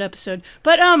out of that episode,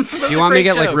 but Do you want me to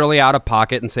get Great like jokes. really out of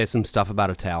pocket and say some stuff about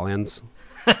Italians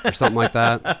or something like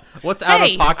that? What's out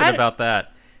Hey, of pocket I- about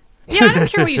that? yeah, I don't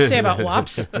care what you say about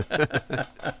wops.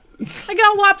 I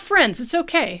got wop friends. It's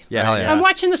okay. Yeah, hell yeah. I'm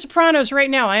watching The Sopranos right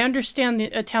now. I understand the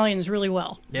Italians really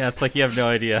well. Yeah, it's like you have no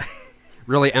idea.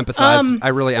 Really empathize. I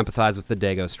really empathize with the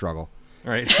Dago struggle.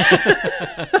 Right.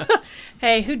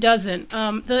 Hey, who doesn't?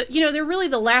 They're really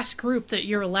the last group that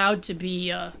you're allowed to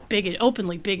be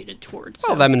openly bigoted towards.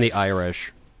 Well, So, them and the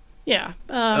Irish. yeah.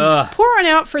 Ugh. Pouring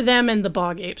out for them and the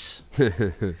bog apes.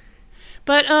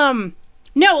 But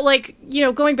no, like,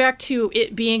 going back to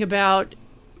it being about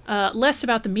less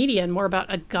about the media and more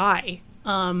about a guy.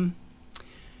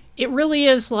 It really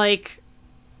is like,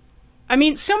 I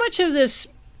mean, so much of this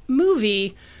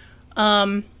movie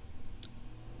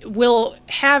will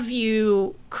have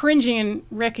you cringing in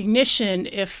recognition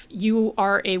if you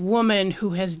are a woman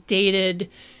who has dated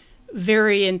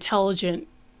very intelligent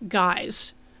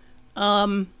guys.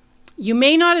 You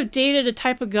may not have dated a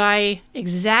type of guy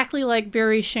exactly like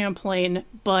Barry Champlain,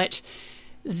 but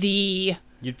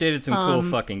You've dated some cool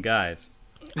fucking guys.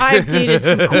 I've dated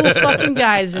some cool fucking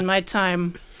guys in my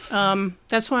time.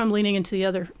 That's why I'm leaning into the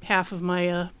other half of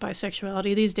my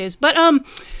bisexuality these days. But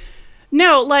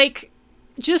no, like,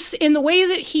 just in the way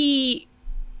that he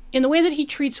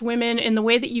treats women, in the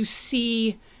way that you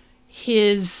see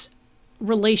his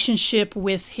relationship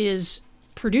with his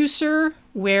producer,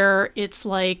 where it's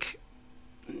like,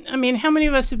 I mean, how many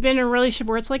of us have been in a relationship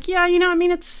where it's like, yeah, I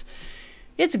mean, it's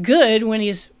good when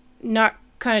he's not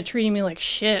kind of treating me like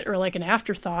shit or like an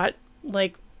afterthought,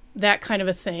 like that kind of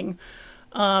a thing.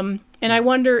 And I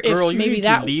wonder if Girl, you maybe need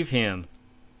that to leave him.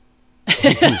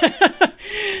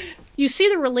 you see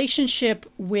the relationship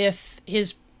with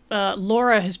his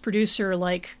Laura, his producer,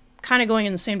 like kind of going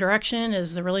in the same direction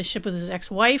as the relationship with his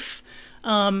ex-wife.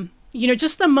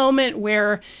 Just the moment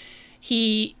where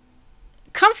he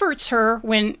comforts her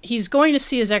when he's going to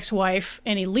see his ex-wife,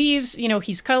 and he leaves. You know,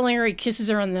 he's cuddling her, he kisses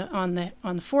her on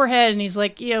the forehead, and he's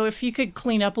like, you know, if you could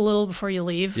clean up a little before you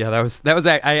leave. Yeah, that was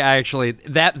I actually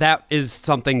that is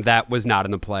something that was not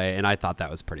in the play, and I thought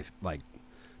that was pretty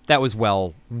that was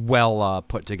well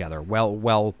put together.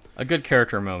 Well, a good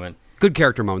character moment. Good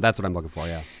character moment. That's what I'm looking for.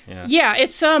 Yeah. Yeah.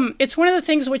 It's one of the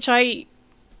things which I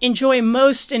enjoy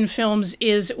most in films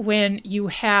is when you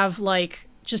have like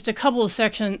just a couple of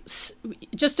seconds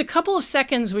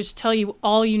which tell you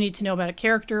all you need to know about a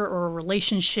character or a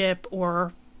relationship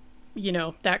or, you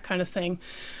know, that kind of thing.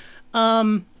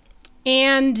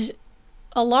 And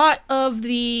a lot of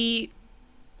the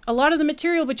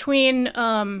material between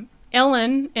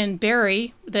Ellen and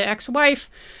Barry, the ex-wife,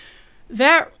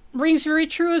 that rings very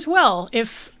true as well.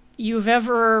 If you've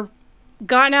ever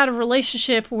gotten out of a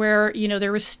relationship where, you know,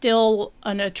 there was still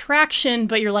an attraction,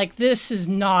 but you're like, this is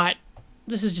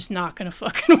just not going to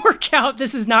fucking work out.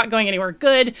 This is not going anywhere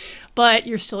good, but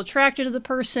you're still attracted to the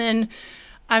person.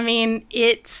 I mean,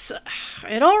 it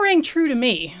all rang true to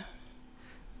me.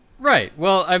 Right.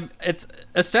 Well, it's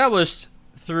established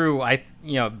through, I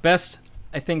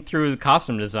think through the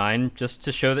costume design, just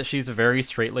to show that she's a very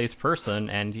straight-laced person,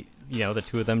 and, you know, the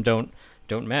two of them don't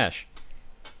mesh.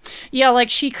 Yeah, like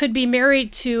she could be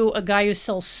married to a guy who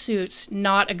sells suits,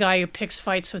 not a guy who picks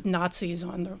fights with Nazis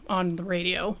on the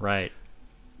radio. Right.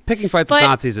 Picking fights with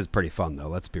Nazis is pretty fun, though.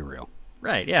 Let's be real.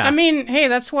 Right, yeah. I mean, hey,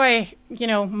 that's why, you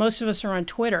know, most of us are on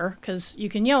Twitter, because you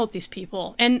can yell at these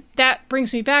people. And that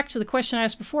brings me back to the question I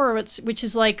asked before, which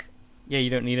is like... Yeah, you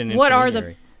don't need an what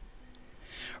intermediary.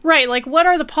 Right, like, what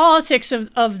are the politics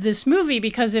of this movie?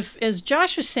 Because if, as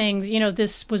Josh was saying, you know,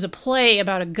 this was a play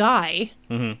about a guy,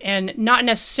 and not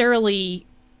necessarily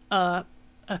a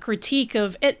critique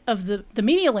of the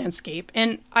media landscape.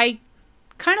 And I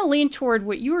kind of lean toward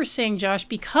what you were saying, Josh,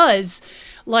 because,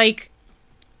 like,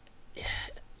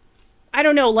 I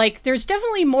don't know, like, there's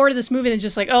definitely more to this movie than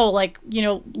just like, oh, like, you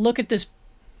know, look at this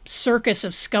circus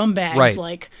of scumbags, right,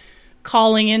 like,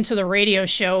 calling into the radio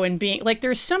show and being, like,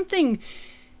 there's something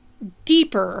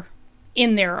deeper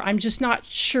in there. I'm just not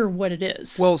sure what it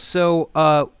is. Well,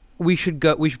 so we should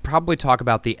probably talk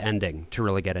about the ending to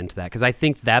really get into that, because I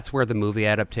think that's where the movie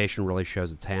adaptation really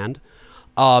shows its hand.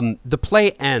 The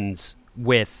play ends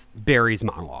with Barry's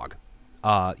monologue.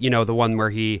 You know, the one where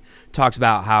he talks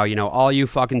about how, you know, all you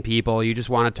fucking people, you just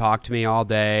want to talk to me all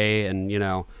day, and, you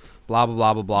know, blah, blah,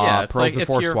 blah, blah, blah, yeah, pearls like,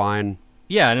 before swine.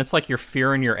 Yeah, and it's like your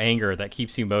fear and your anger that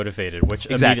keeps you motivated, which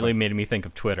immediately made me think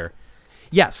of Twitter.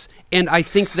 Yes, and I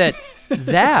think that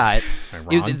that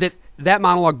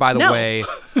monologue, by the way,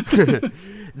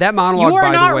 that monologue,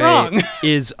 by the way, wrong.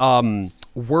 is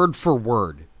word for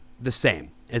word the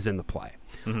same as in the play.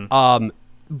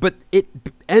 But it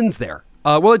ends there.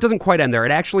 Well, it doesn't quite end there.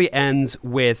 It actually ends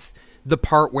with the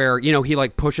part where, you know, he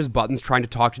like pushes buttons trying to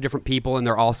talk to different people, and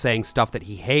they're all saying stuff that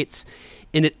he hates.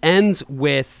 And it ends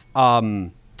with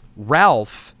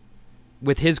Ralph,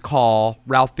 with his call,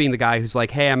 Ralph being the guy who's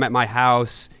like, hey, I'm at my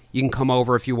house. You can come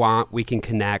over if you want. We can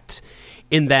connect.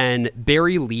 And then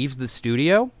Barry leaves the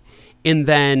studio. And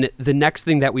then the next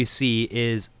thing that we see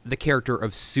is the character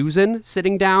of Susan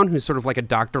sitting down, who's sort of like a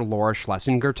Dr. Laura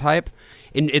Schlesinger type.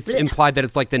 And it's implied that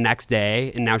it's like the next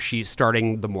day, and now she's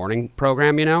starting the morning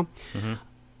program, you know?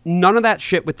 None of that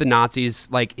shit with the Nazis.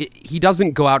 Like, he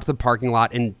doesn't go out to the parking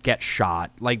lot and get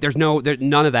shot. Like,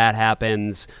 none of that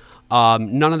happens.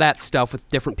 None of that stuff with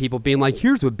different people being like,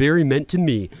 here's what Barry meant to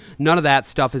me. None of that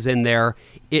stuff is in there.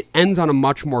 It ends on a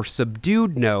much more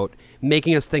subdued note,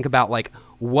 making us think about, like,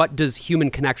 what does human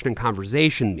connection and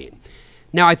conversation mean?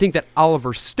 Now, I think that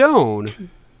Oliver Stone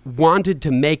wanted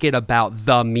to make it about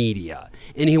the media.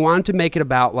 And he wanted to make it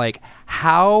about, like,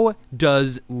 how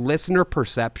does listener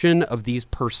perception of these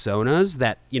personas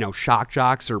that, you know, shock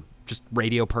jocks or just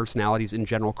radio personalities in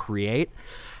general create,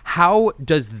 how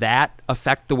does that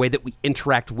affect the way that we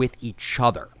interact with each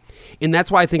other? And that's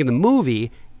why I think in the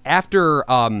movie, after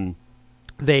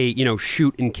they, you know,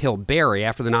 shoot and kill Barry,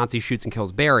 after the Nazi shoots and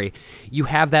kills Barry, you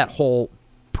have that whole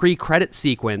pre-credit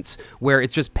sequence where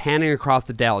it's just panning across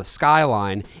the Dallas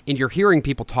skyline, and you're hearing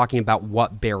people talking about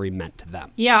what Barry meant to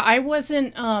them. Yeah, I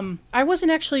wasn't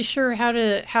actually sure how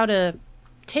to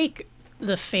take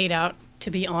the fade out,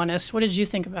 to be honest. What did you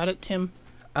think about it, Tim?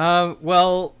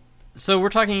 Well, so we're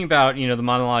talking about, you know, the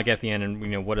monologue at the end, and, you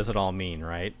know, what does it all mean,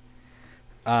 right?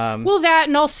 Well, that,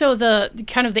 and also the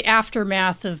kind of the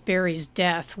aftermath of Barry's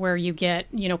death, where you get,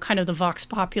 you know, kind of the vox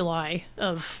populi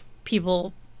of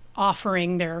people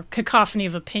offering their cacophony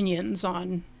of opinions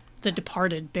on the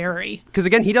departed Barry. Because,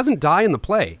 again, he doesn't die in the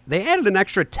play. They added an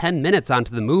extra 10 minutes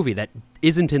onto the movie that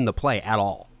isn't in the play at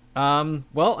all.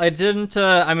 Well, I didn't.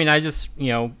 I mean, I just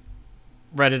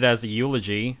read it as a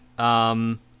eulogy.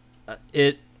 I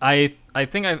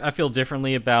think I feel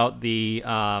differently about the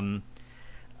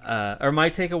or my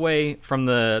takeaway from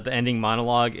the ending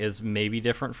monologue is maybe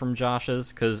different from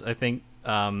Josh's, because I think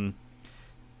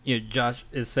Josh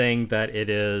is saying that it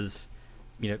is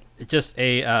just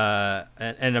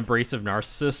an abrasive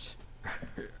narcissist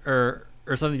or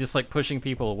something, just like pushing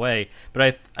people away.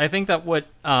 But I think that what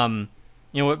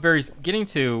what Barry's getting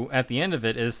to at the end of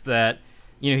it is that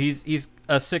he's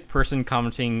a sick person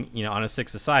commenting on a sick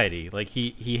society. Like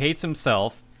he hates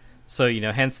himself, so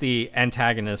hence the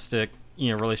antagonistic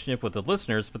relationship with the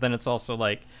listeners. But then it's also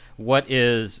like, what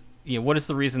is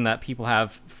the reason that people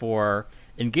have for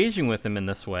engaging with him in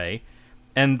this way,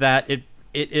 and that it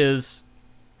is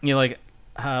like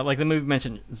the movie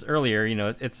mentioned earlier,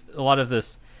 it's a lot of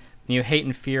this hate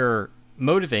and fear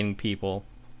motivating people.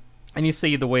 And you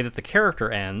see the way that the character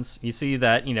ends, you see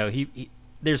that he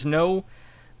there's no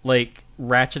like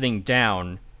ratcheting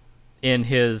down in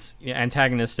his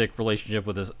antagonistic relationship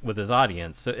with his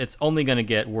audience. So it's only going to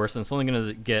get worse, and it's only going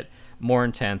to get more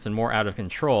intense and more out of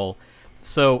control.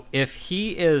 So if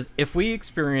we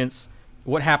experience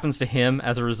what happens to him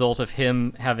as a result of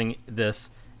him having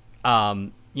this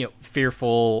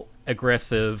fearful,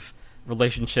 aggressive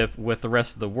relationship with the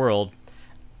rest of the world,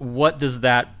 what does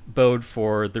that bode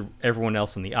for everyone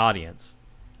else in the audience?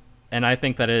 And I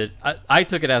think that I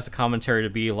took it as a commentary to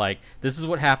be like, this is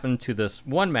what happened to this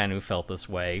one man who felt this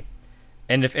way,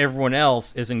 and if everyone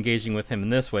else is engaging with him in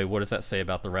this way, what does that say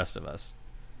about the rest of us?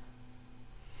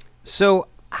 So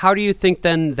how do you think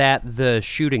then that the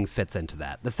shooting fits into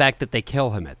that? The fact that they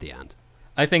kill him at the end?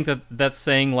 I think that's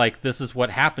saying like, this is what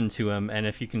happened to him, and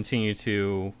if you continue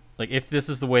to if this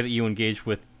is the way that you engage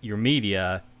with your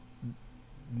media,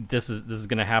 this is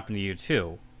going to happen to you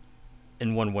too,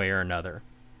 in one way or another.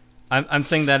 I'm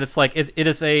saying that it's like it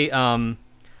is a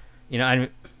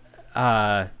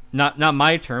not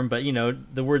my term, but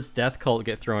the words death cult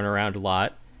get thrown around a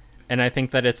lot, and I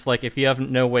think that it's like, if you have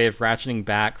no way of ratcheting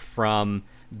back from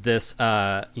this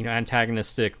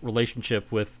antagonistic relationship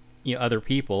with other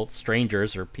people,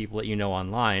 strangers or people that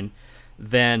online,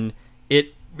 then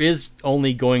it is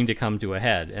only going to come to a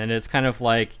head. And it's kind of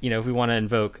like, if we want to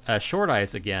invoke Short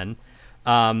Eyes again,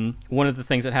 one of the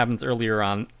things that happens earlier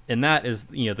on in that is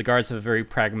the guards have a very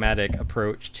pragmatic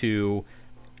approach to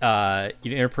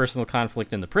interpersonal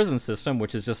conflict in the prison system,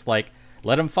 which is just like,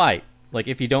 let them fight. Like,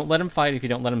 if you don't let them fight, if you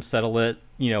don't let them settle it,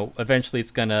 eventually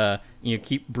it's gonna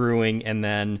keep brewing, and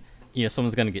then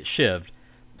someone's gonna get shivved.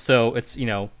 So it's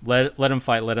let them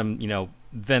fight, let them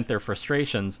vent their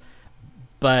frustrations.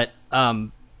 But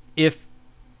if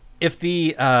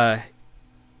the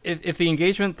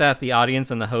engagement that the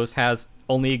audience and the host has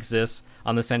only exists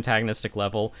on this antagonistic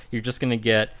level, you're just going to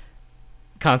get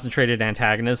concentrated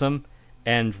antagonism.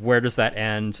 And where does that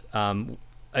end?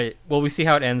 Well, we see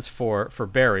how it ends for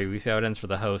Barry. We see how it ends for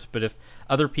the host. But if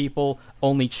other people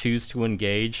only choose to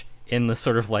engage in the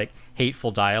sort of like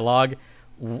hateful dialogue,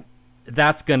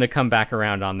 that's going to come back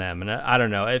around on them. And I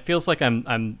don't know. It feels like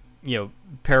I'm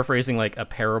paraphrasing like a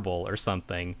parable or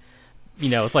something.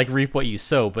 It's like reap what you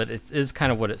sow, but it is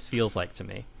kind of what it feels like to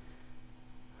me.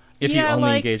 If you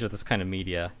only engage with this kind of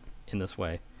media in this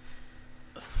way.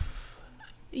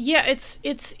 Yeah,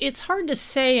 it's hard to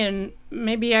say, and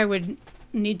maybe I would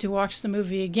need to watch the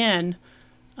movie again.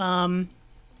 Like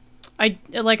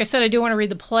I said, I do want to read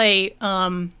the play,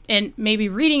 and maybe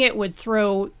reading it would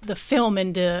throw the film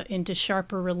into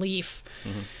sharper relief,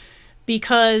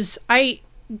 because I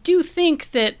do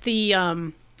think that the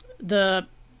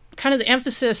kind of the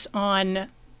emphasis on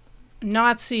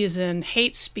Nazis and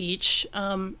hate speech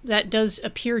that does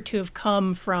appear to have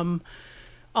come from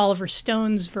Oliver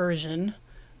Stone's version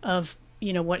of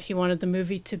what he wanted the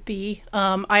movie to be.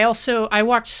 I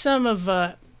watched some of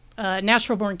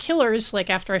Natural Born Killers like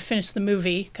after I finished the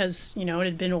movie, because it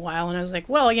had been a while, and I was like,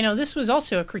 well, this was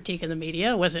also a critique of the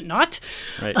media, was it not?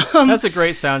 Right. That's a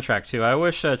great soundtrack too. I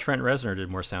wish Trent Reznor did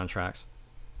more soundtracks.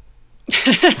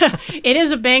 It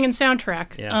is a banging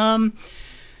soundtrack. Yeah.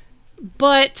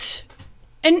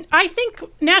 And I think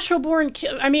Natural Born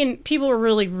people are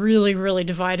really, really, really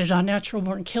divided on Natural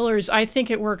Born Killers. I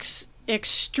think it works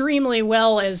extremely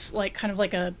well as like kind of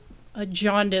like a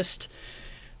jaundiced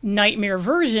nightmare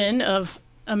version of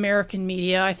American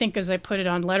media. I think, as I put it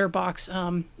on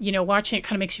Letterboxd, watching it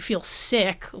kind of makes you feel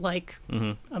sick, like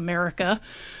America.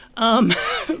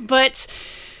 But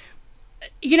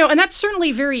and that's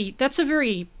certainly that's a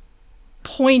very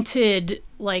pointed,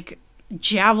 like,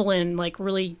 javelin, like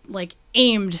really like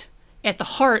aimed at the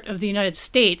heart of the United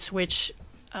States, which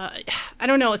I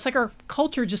don't know, it's like our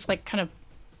culture just like kind of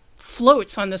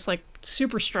floats on this like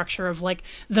superstructure of like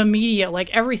the media. Like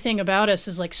everything about us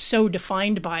is like so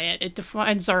defined by it. It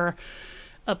defines our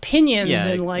opinions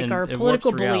and like our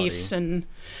political beliefs and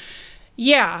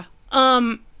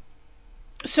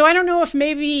so I don't know if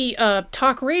maybe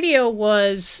talk radio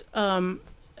was an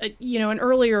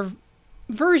earlier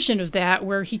version of that,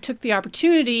 where he took the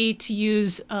opportunity to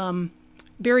use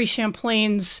Barry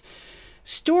Champlain's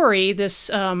story, this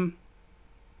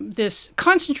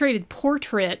concentrated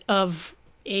portrait of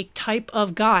a type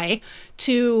of guy,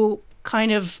 to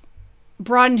kind of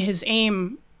broaden his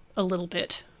aim a little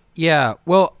bit. Yeah,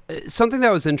 well, something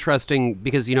that was interesting,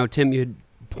 because, Tim, you had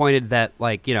pointed that,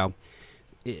 like,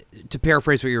 to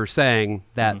paraphrase what you were saying,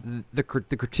 that the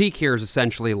critique here is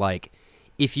essentially like,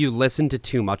 if you listen to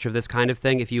too much of this kind of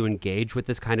thing, if you engage with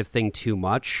this kind of thing too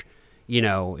much,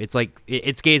 it's like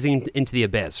it's gazing into the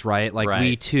abyss, right? Like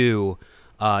we too,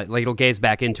 like it'll gaze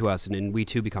back into us, and we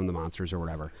too become the monsters or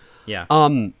whatever. Yeah.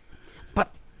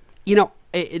 But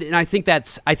and I think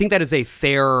that is a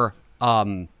fair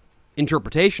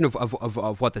interpretation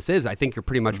of what this is. I think you're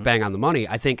pretty much bang on the money.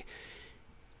 I think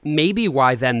maybe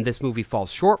why then this movie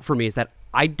falls short for me is that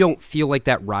I don't feel like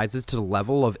that rises to the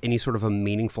level of any sort of a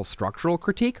meaningful structural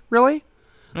critique, really.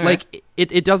 Okay. Like,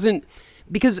 it doesn't,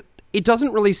 because it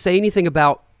doesn't really say anything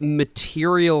about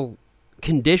material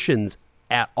conditions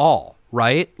at all,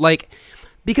 right? Like,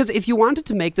 because if you wanted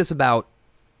to make this about,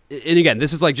 and again,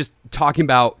 this is like just talking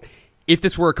about if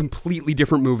this were a completely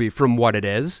different movie from what it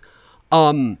is,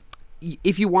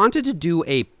 if you wanted to do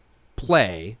a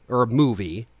play or a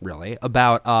movie, really,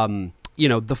 about,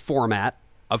 the format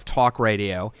of talk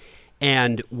radio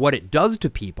and what it does to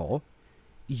people,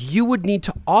 you would need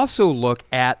to also look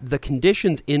at the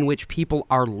conditions in which people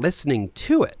are listening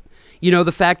to it.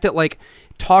 The fact that, like,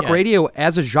 talk radio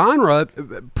as a genre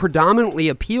predominantly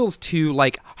appeals to,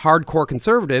 like, hardcore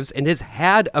conservatives and has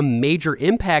had a major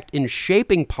impact in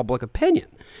shaping public opinion.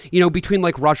 Between,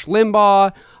 like, Rush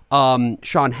Limbaugh,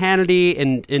 Sean Hannity,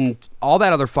 and all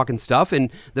that other fucking stuff, and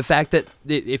the fact that,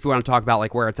 if we want to talk about,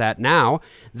 like, where it's at now,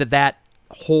 that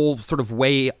whole sort of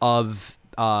way of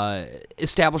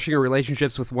establishing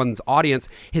relationships with one's audience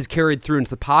has carried through into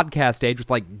the podcast age with,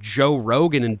 like, Joe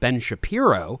Rogan and Ben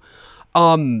Shapiro.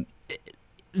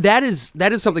 That is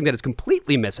something that is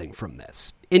completely missing from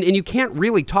this, and you can't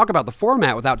really talk about the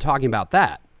format without talking about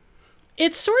that.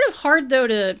 It's sort of hard, though,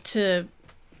 to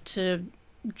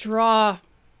draw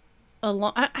a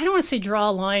line. I don't want to say draw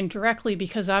a line directly,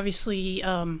 because obviously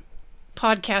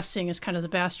podcasting is kind of the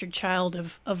bastard child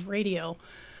of radio.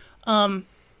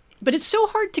 But it's so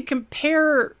hard to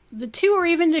compare the two, or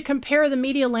even to compare the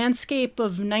media landscape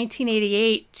of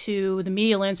 1988 to the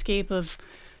media landscape of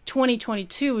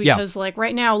 2022, because like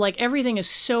right now, like everything is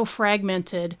so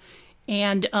fragmented,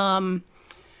 and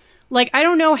like I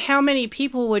don't know how many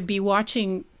people would be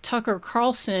watching Tucker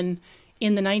Carlson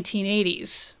in the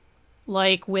 1980s,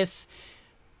 like with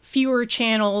fewer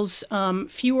channels,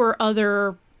 fewer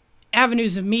other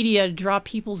avenues of media to draw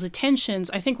people's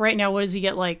attentions. I think right now, what does he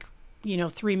get, like,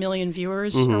 3 million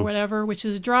viewers or whatever, which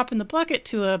is a drop in the bucket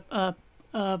to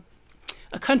a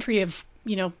country of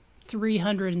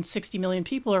 360 million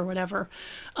people or whatever.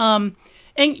 And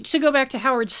to go back to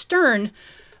Howard Stern,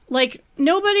 like,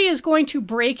 nobody is going to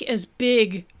break as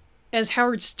big as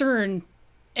Howard Stern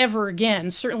ever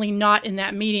again, certainly not in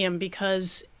that medium,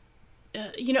 because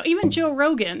even Joe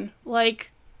Rogan,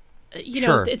 like,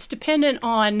 sure, it's dependent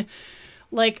on,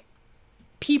 like,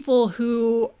 people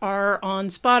who are on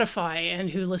Spotify and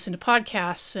who listen to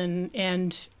podcasts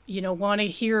and want to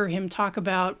hear him talk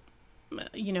about,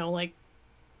 like,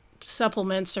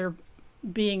 supplements or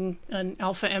being an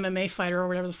alpha MMA fighter or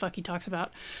whatever the fuck he talks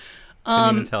about.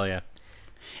 Couldn't even tell you.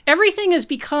 Everything has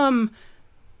become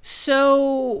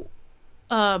so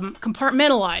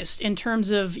compartmentalized in terms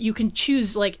of you can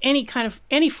choose, like, any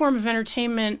form of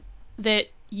entertainment that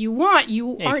you want.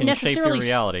 You aren't necessarily shape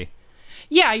your reality.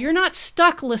 Yeah, you're not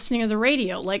stuck listening to the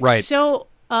radio. Like, right. So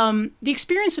the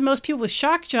experience of most people with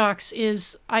shock jocks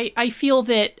is, I feel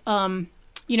that,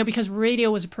 because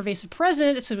radio was a pervasive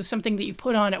presence, it was something that you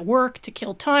put on at work to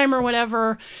kill time or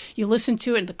whatever. You listen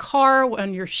to it in the car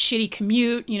on your shitty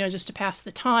commute, just to pass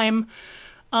the time.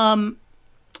 You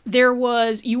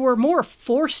were more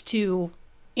forced to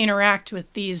interact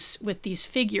with these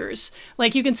figures.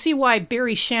 Like, you can see why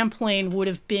Barry Champlain would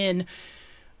have been,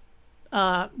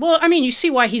 you see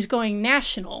why he's going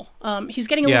national. He's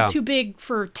getting a little too big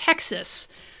for Texas.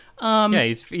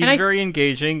 He's very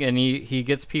engaging, and he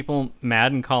gets people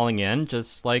mad and calling in,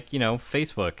 just like,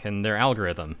 Facebook and their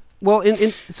algorithm. Well,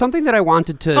 in something that I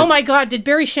wanted to... Oh my God, did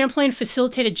Barry Champlain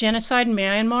facilitate a genocide in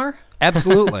Myanmar?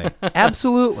 Absolutely.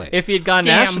 Absolutely. If he had gone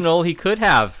national, he could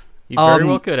have He very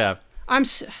well could have.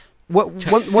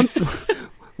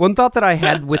 One thought that I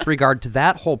had with regard to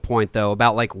that whole point, though,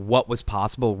 about like what was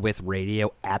possible with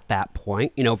radio at that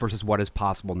point, versus what is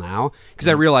possible now, because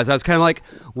I realized I was kind of like,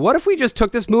 what if we just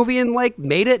took this movie and like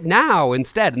made it now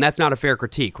instead? And that's not a fair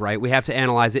critique, right? We have to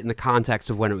analyze it in the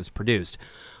context of when it was produced.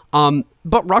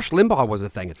 But Rush Limbaugh was a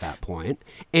thing at that point,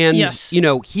 and yes.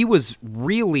 He was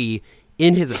really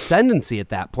in his ascendancy at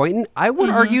that point, and I would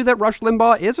argue that Rush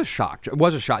Limbaugh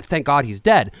was a shock. Thank God he's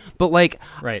dead. But like,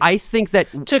 right. I think that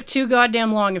took too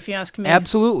goddamn long, if you ask me.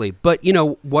 Absolutely. But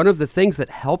one of the things that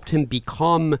helped him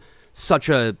become such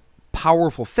a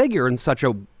powerful figure and such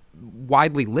a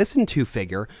widely listened to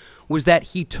figure was that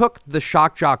he took the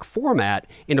shock jock format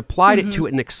and applied it to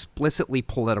an explicitly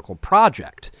political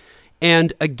project.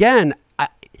 And again,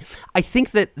 I think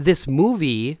that this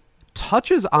movie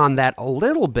touches on that a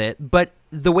little bit, but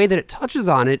the way that it touches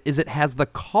on it is it has the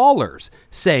callers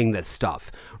saying this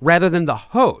stuff rather than the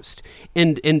host.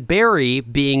 And Barry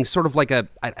being sort of like I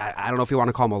don't know if you want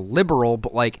to call him a liberal,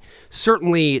 but like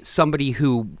certainly somebody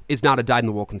who is not a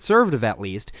dyed-in-the-wool conservative, at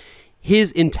least,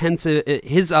 his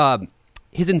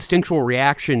instinctual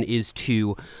reaction is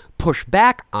to push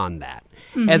back on that,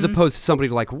 as opposed to somebody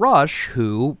like Rush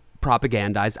who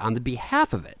propagandized on the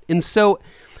behalf of it. And so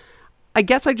I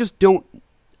guess I just don't...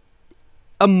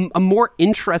 A more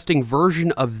interesting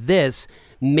version of this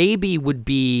maybe would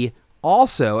be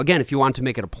also, again, if you want to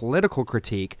make it a political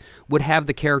critique, would have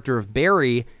the character of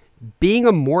Barry being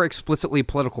a more explicitly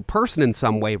political person in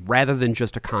some way rather than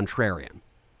just a contrarian.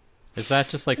 Is that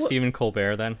just like Stephen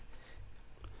Colbert then?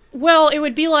 Well, it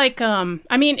would be like,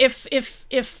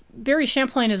 if Barry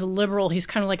Champlain is a liberal, he's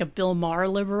kind of like a Bill Maher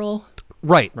liberal.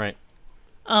 Right.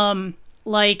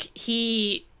 Like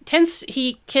he can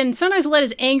sometimes let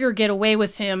his anger get away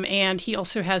with him, and he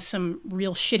also has some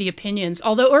real shitty opinions.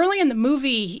 Although early in the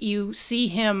movie, you see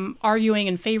him arguing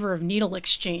in favor of needle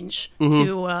exchange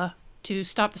to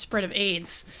stop the spread of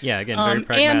AIDS. Yeah, again, very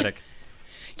pragmatic.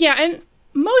 And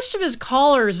most of his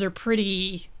callers are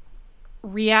pretty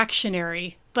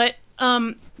reactionary. But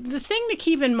the thing to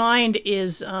keep in mind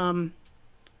is, I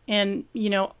can't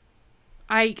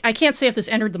say if this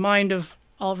entered the mind of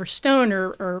Oliver Stone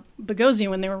or Bogosian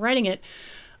when they were writing it.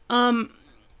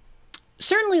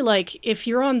 Certainly, like, if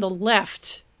you're on the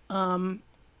left,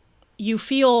 you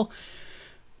feel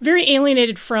very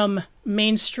alienated from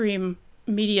mainstream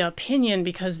media opinion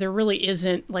because there really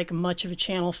isn't, like, much of a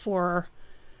channel for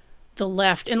the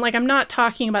left. And, like, I'm not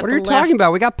talking about the left. What are you talking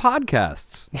about? We got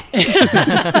podcasts.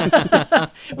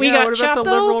 We got what Chapo, about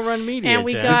the liberal run media, and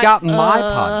we Jen? got my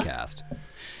podcast.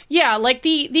 Yeah, like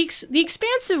the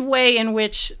expansive way in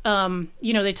which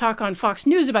they talk on Fox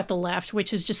News about the left,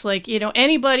 which is just like,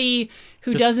 anybody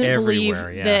who Just doesn't believe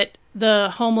everywhere, that the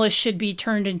homeless should be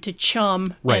turned into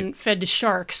chum and fed to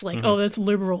sharks, like, oh, that's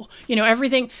liberal.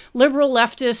 Everything liberal,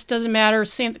 leftist, doesn't matter.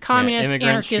 Same communist,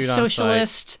 anarchist,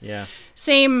 socialist. Yeah.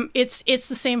 Same. It's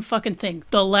the same fucking thing.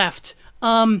 The left.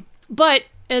 But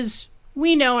as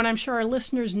we know, and I'm sure our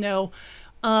listeners know,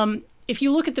 if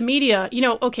you look at the media,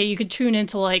 okay, you could tune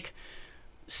into like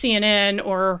CNN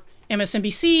or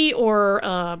MSNBC or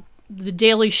The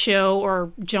Daily Show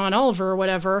or John Oliver or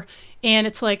whatever, and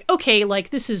it's like, okay, like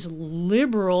this is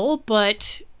liberal,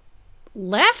 but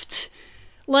left?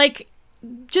 Like,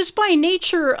 just by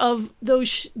nature of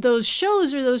those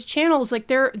shows or those channels, like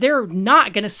they're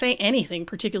not going to say anything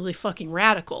particularly fucking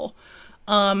radical.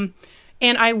 And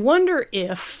I wonder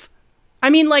if...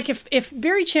 if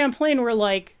Barry Champlain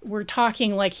were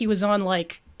talking like he was on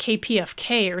like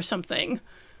KPFK or something,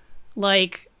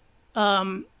 like,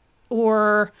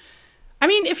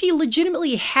 if he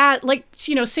legitimately had, like,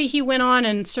 say he went on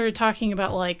and started talking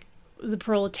about like the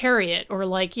proletariat or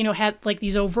like, had like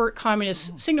these overt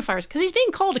communist signifiers, because he's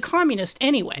being called a communist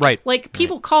anyway. Right. Like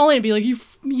people call in and be like, you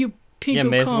pinko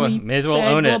may as well fag,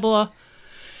 own blah, it. blah.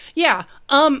 Yeah.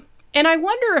 And I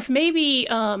wonder if maybe,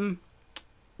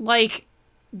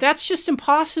 that's just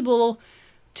impossible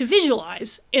to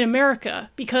visualize in America,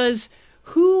 because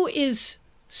who is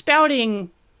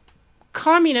spouting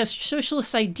communist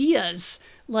socialist ideas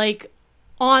like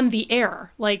on the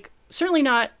air? Like, certainly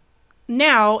not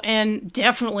now, and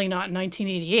definitely not in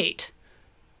 1988.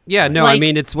 Yeah, no, Like-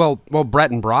 it's well,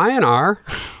 Brett and Brian are.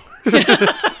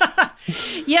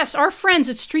 Yes, our friends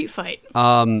at Street Fight.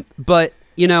 But,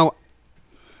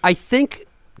 I think,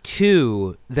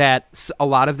 too, that a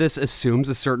lot of this assumes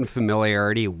a certain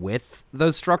familiarity with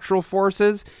those structural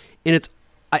forces. And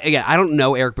I don't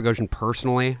know Eric Bogosian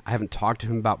personally. I haven't talked to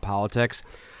him about politics.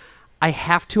 I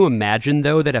have to imagine,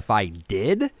 though, that if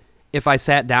I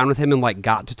sat down with him and, like,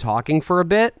 got to talking for a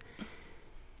bit,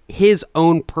 his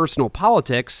own personal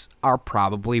politics are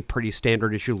probably pretty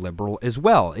standard issue liberal as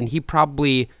well. And he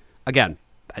probably, again,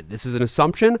 this is an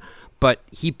assumption, but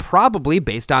he probably,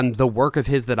 based on the work of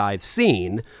his that I've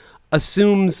seen,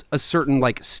 assumes a certain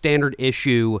like standard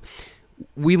issue.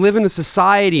 We live in a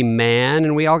society, man,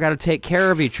 and we all got to take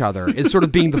care of each other is sort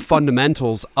of being the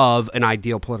fundamentals of an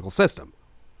ideal political system.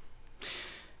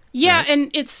 Yeah, right?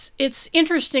 And it's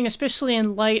interesting, especially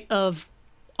in light of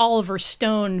Oliver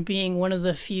Stone being one of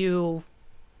the few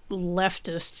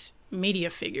leftist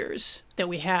media figures that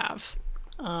we have.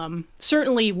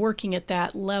 Certainly working at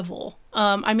that level.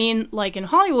 I mean, like in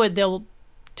Hollywood, they'll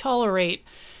tolerate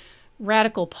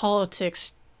radical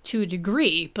politics to a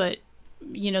degree, but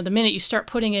you know, the minute you start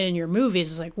putting it in your movies,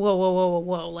 it's like,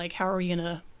 whoa. Like, how are we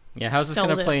gonna? Yeah, how's this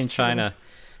gonna play in China?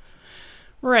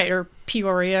 Right, or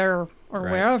Peoria, or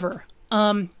Right. wherever.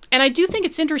 And I do think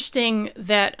it's interesting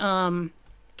that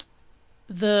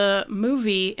the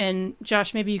movie, and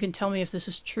Josh, maybe you can tell me if this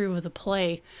is true of the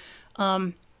play.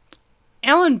 Alan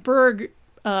Berg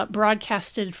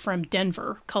broadcasted from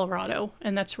Denver, Colorado,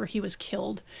 and that's where he was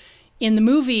killed. In the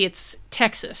movie, it's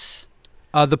Texas.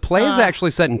 The play is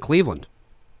actually set in Cleveland.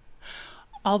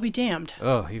 I'll be damned.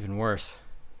 Oh, even worse.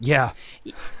 Yeah.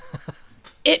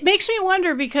 It makes me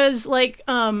wonder because, like,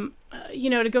 you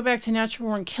know, to go back to Natural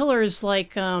Born Killers,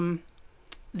 like,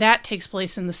 that takes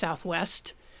place in the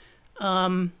Southwest.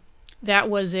 That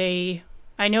was I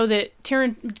know that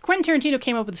Quentin Tarantino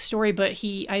came up with the story, but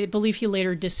I believe he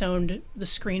later disowned the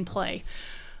screenplay.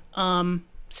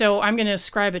 So I'm going to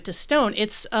ascribe it to Stone.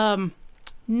 It's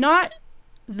not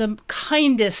the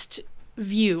kindest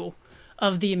view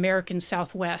of the American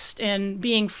Southwest, and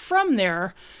being from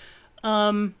there,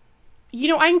 you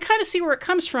know, I can kind of see where it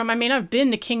comes from. I mean, I've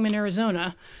been to Kingman,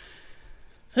 Arizona,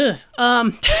 but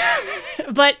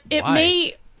it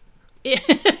Why?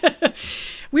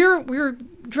 we were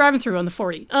driving through on the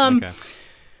 40. Okay.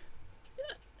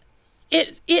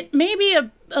 It may be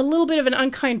a little bit of an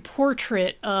unkind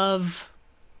portrait of,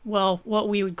 well, what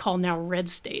we would call now red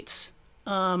states.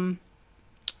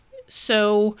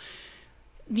 So,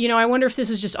 you know, I wonder if this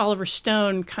is just Oliver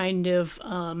Stone kind of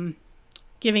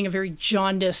giving a very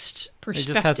jaundiced It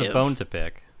perspective. just has a bone to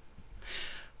pick.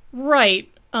 Right.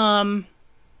 Yeah,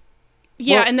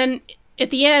 Well- and then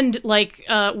at the end, like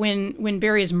when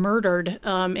Barry is murdered,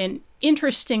 and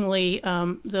interestingly,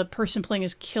 the person playing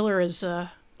his killer is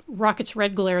Rockets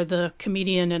Redglare, the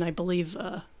comedian and I believe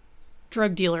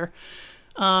drug dealer,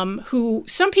 who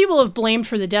some people have blamed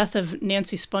for the death of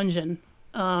Nancy Spungen,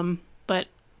 but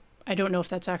I don't know if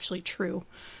that's actually true.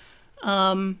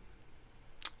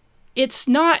 It's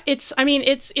not. I mean,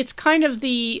 it's kind of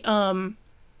the.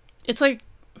 It's like,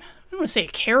 I don't want to say a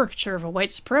caricature of a white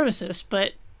supremacist,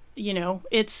 but you know,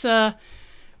 it's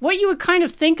what you would kind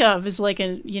of think of as like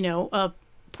a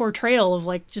portrayal of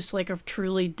like just like a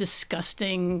truly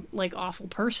disgusting, like awful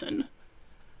person.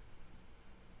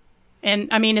 And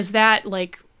I mean, is that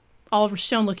like Oliver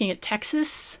Stone looking at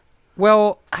Texas?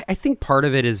 Well, I think part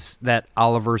of it is that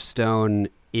Oliver Stone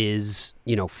is,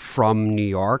 you know, from New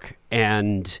York.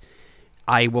 And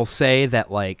I will say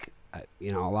that, like,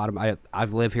 you know, a lot of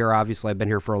I've lived here, obviously. I've been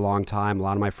here for a long time. A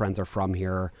lot of my friends are from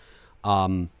here.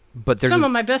 But there's Some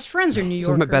of my best friends are New Yorkers.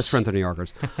 Some of my best friends are New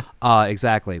Yorkers.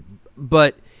 Exactly.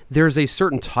 But there's a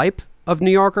certain type of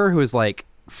New Yorker who is, like,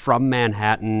 from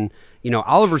Manhattan. You know,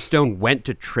 Oliver Stone went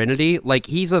to Trinity. Like,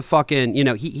 he's a fucking, you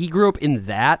know, he grew up in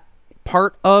that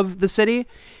part of the city.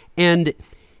 And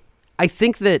I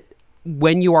think that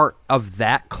when you are of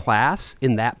that class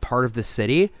in that part of the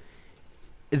city,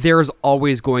 there's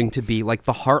always going to be, like,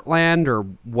 the heartland or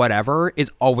whatever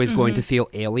is always going to feel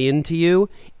alien to you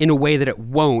in a way that it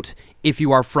won't if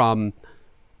you are from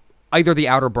either the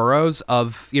outer boroughs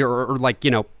of, you know, or like,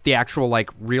 you know, the actual, like,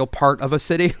 real part of a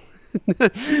city.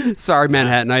 Sorry,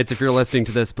 Manhattanites, if you're listening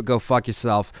to this, but go fuck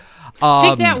yourself.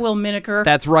 Take that, Will Miniker.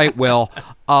 That's right, Will.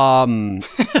 Right,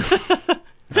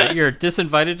 you're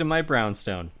disinvited to my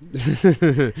brownstone.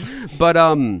 But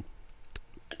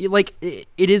like,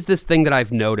 it is this thing that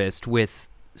I've noticed with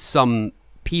some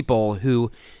people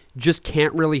who just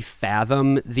can't really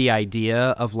fathom the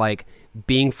idea of, like,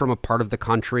 being from a part of the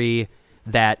country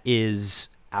that is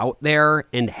out there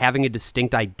and having a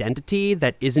distinct identity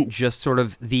that isn't just sort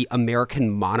of the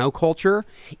American monoculture,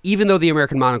 even though the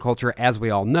American monoculture, as we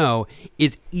all know,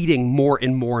 is eating more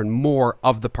and more and more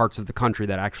of the parts of the country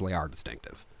that actually are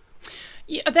distinctive.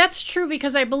 Yeah, that's true,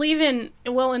 because I believe in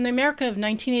the America of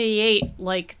 1988,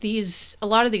 like a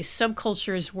lot of these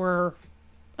subcultures were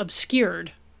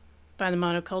obscured by the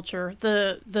monoculture.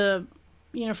 The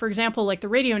you know, for example, like the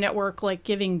radio network, like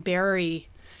giving Barry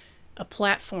a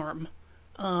platform,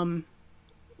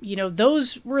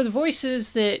 those were the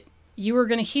voices that you were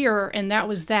going to hear, and that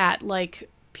was that. Like,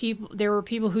 there were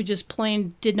people who just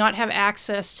plain did not have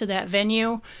access to that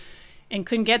venue and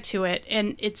couldn't get to it.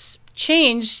 And it's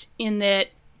changed in that,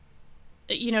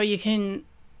 you can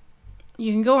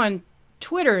go on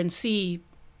Twitter and see,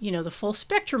 the full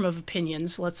spectrum of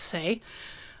opinions, let's say.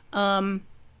 We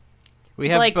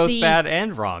have like both bad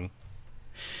and wrong.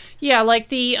 Yeah, like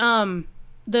the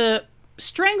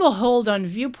stranglehold on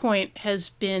Viewpoint has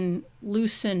been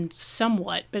loosened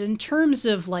somewhat, but in terms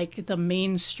of like the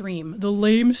mainstream, the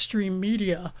lamestream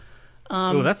media,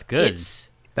 Oh, that's good.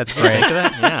 That's great.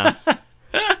 Yeah.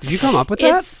 Did you come up with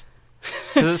that?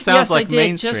 'Cause it sounds yes, like I did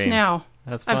mainstream. just now.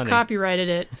 That's funny. I've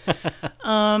copyrighted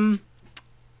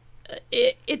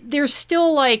it. There's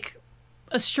still like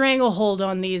a stranglehold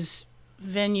on these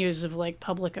venues of like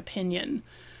public opinion.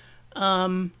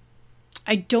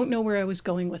 I don't know where I was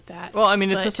going with that. Well, I mean,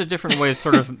 it's just a different way of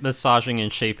sort of massaging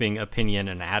and shaping opinion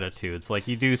and attitudes. Like,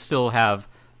 you do still have,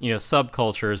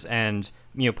 subcultures and,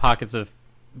 pockets of,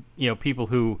 people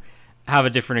who have a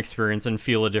different experience and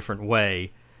feel a different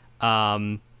way.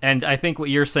 And I think what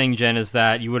you're saying, Jen, is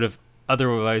that you would have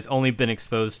otherwise only been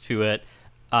exposed to it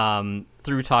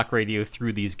through talk radio,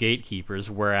 through these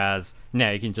gatekeepers, whereas now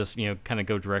you can just, kind of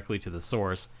go directly to the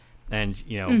source and,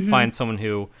 find someone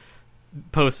who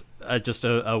posts just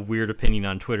a weird opinion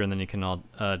on Twitter, and then you can all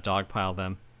dogpile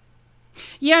them.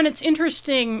 Yeah, and it's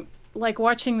interesting, like,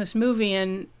 watching this movie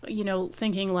and,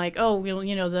 thinking like, oh, well,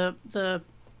 the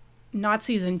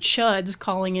Nazis and chuds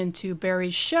calling into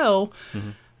Barry's show,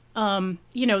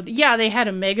 they had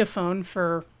a megaphone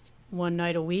for one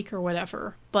night a week or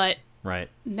whatever, but right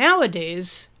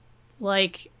nowadays,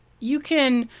 like, you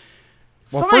can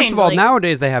Well, find, first of all, like,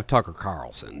 nowadays they have Tucker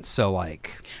Carlson, so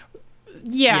like...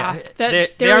 they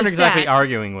aren't exactly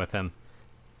arguing with him.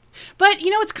 But,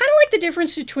 it's kind of like the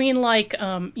difference between, like,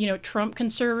 Trump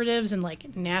conservatives and,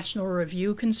 like, National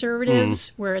Review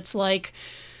conservatives, where it's like,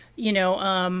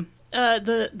 the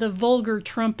vulgar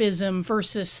Trumpism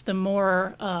versus the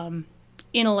more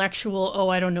intellectual,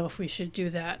 I don't know if we should do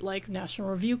that, like, National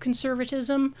Review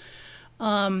conservatism.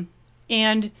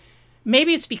 And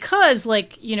maybe it's because,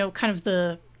 like, kind of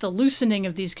the loosening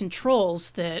of these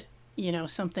controls that,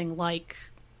 something like,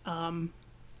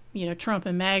 Trump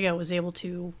and MAGA was able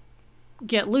to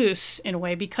get loose in a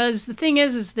way, because the thing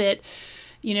is that,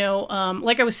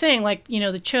 like I was saying, like,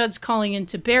 the chuds calling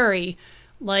into Barry,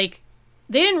 like,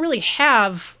 they didn't really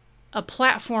have a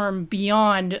platform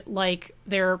beyond, like,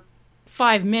 their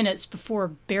 5 minutes before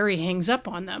Barry hangs up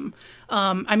on them.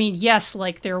 I mean, yes,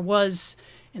 like, there was,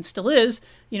 and still is,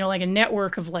 like, a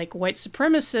network of, like, white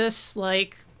supremacists,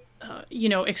 like,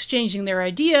 exchanging their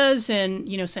ideas and,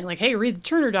 saying like, hey, read the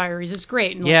Turner Diaries, it's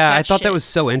great. And, yeah, like, I thought shit. that was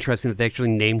so interesting that they actually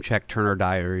name-checked Turner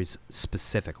Diaries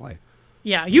specifically.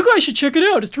 Yeah, you guys should check it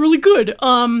out. It's really good.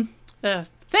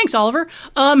 Thanks, Oliver.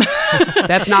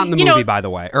 That's not in the movie, by the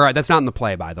way. Or that's not in the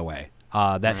play, by the way.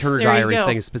 That Turner There you Diaries go.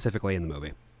 thing is specifically in the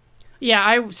movie. Yeah,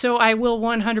 I will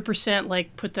 100%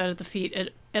 like put that at the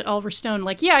feet at Oliver Stone.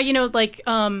 Like, yeah,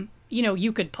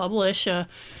 you could publish a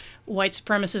white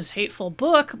supremacist hateful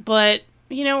book, but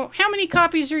how many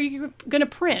copies are you going to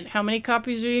print? How many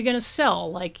copies are you going to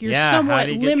sell? Like, you're somewhat how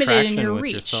do you get limited traction in your with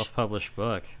reach. your self-published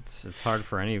book? It's hard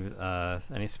for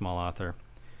any small author,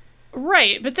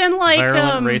 right? But then, like,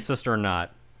 virulent, racist or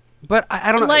not. But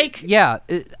I don't know. Like, yeah,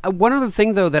 one other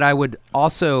thing though that I would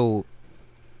also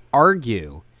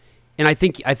argue, and I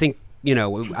think I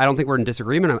don't think we're in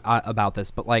disagreement about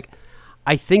this, but like,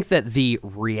 I think that the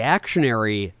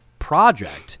reactionary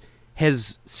project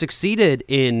has succeeded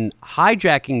in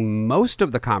hijacking most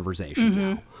of the conversation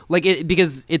now. Like,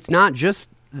 because it's not just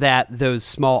that those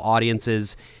small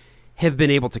audiences have been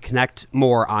able to connect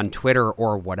more on Twitter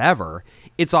or whatever.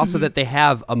 It's also that they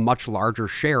have a much larger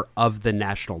share of the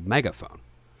national megaphone.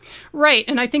 right,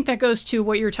 and I think that goes to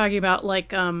what you're talking about,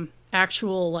 like,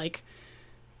 actual, like,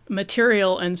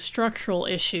 material and structural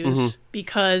issues,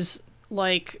 because,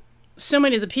 like, so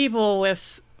many of the people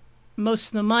with most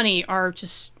of the money are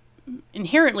just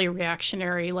inherently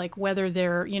reactionary, like, whether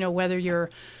they're, whether you're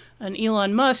an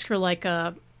Elon Musk or like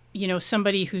a,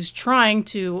 somebody who's trying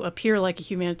to appear like a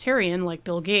humanitarian, like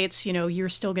Bill Gates, you're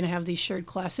still going to have these shared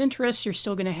class interests. You're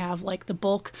still going to have, like, the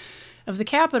bulk of the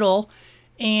capital,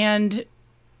 and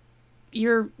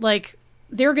you're, like,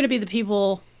 they're going to be the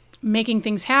people making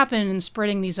things happen and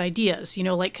spreading these ideas,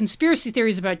 like conspiracy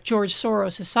theories about George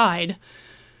Soros aside.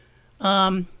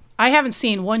 I haven't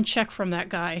seen one check from that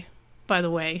guy, by the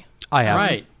way. I have.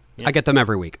 Right. I get them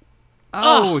every week.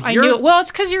 I knew it. Well,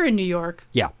 it's because you're in New York.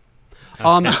 Yeah.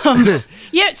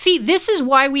 Yeah, see, this is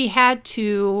why we had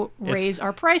to raise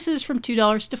our prices from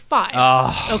 $2 to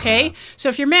 $5. Okay? So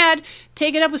if you're mad,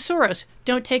 take it up with Soros.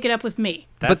 Don't take it up with me.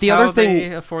 That's but the how other thing,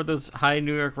 they afford those high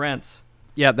New York rents.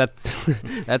 yeah,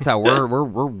 that's how we're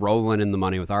rolling in the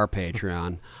money with our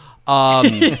Patreon.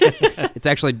 It's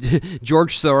actually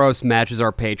George Soros matches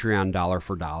our Patreon dollar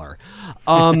for dollar.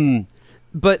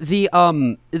 But the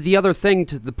other thing,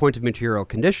 to the point of material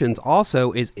conditions,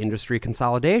 also is industry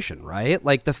consolidation, right?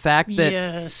 Like the fact that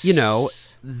Yes.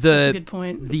 that's a good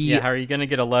point. How are you going to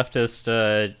get a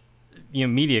leftist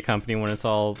media company when it's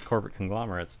all corporate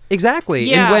conglomerates? Exactly.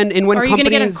 Yeah. And when are you companies,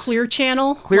 going to get a Clear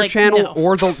Channel? Clear Like, Channel, no.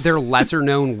 or their lesser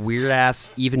known weird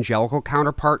ass evangelical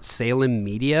counterpart, Salem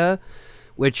Media,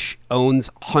 which owns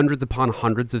hundreds upon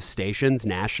hundreds of stations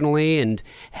nationally and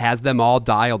has them all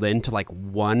dialed into like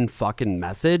one fucking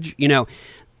message.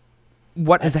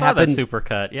 What has happened? That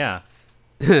Supercut, yeah.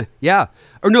 Yeah.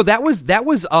 Or no, that was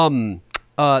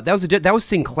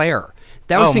Sinclair.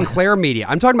 That was Sinclair Media.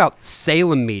 I'm talking about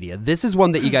Salem Media. This is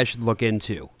one that you guys should look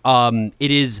into.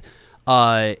 It is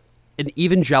an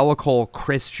evangelical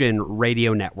Christian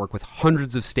radio network with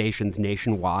hundreds of stations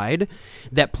nationwide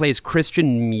that plays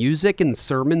Christian music and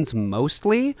sermons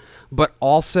mostly, but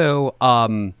also,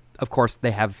 of course,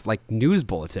 they have like news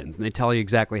bulletins and they tell you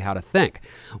exactly how to think.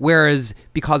 Whereas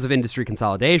because of industry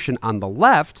consolidation on the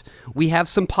left, we have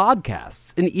some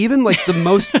podcasts, and even like the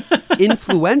most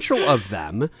influential of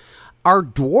them are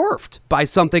dwarfed by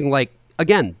something like,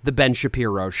 again, the Ben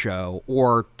Shapiro show,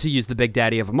 or to use the big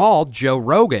daddy of them all, Joe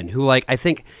Rogan, who like, I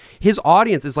think his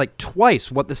audience is like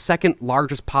twice what the second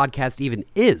largest podcast even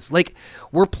is. Like,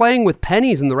 we're playing with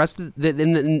pennies and the rest of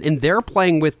and they're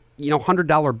playing with,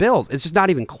 $100 bills. It's just not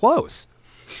even close.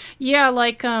 Yeah,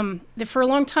 like for a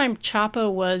long time,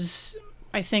 Chapo was,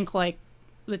 I think, like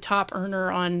the top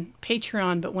earner on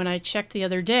Patreon. But when I checked the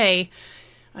other day,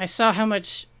 I saw how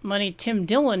much money Tim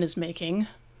Dillon is making,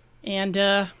 and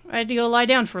I had to go lie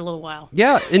down for a little while.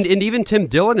 Yeah, and even Tim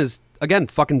Dillon is, again,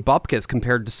 fucking bupkis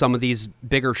compared to some of these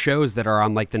bigger shows that are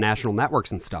on like the national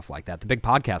networks and stuff like that, the big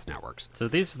podcast networks. So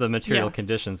these are the material Yeah.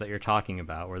 conditions that you're talking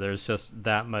about, where there's just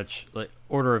that much, like,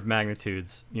 order of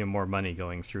magnitudes, more money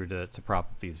going through to prop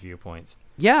up these viewpoints.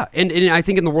 Yeah, and I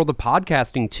think in the world of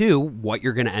podcasting, too, what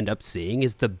you're going to end up seeing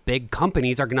is the big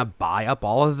companies are going to buy up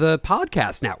all of the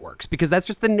podcast networks, because that's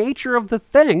just the nature of the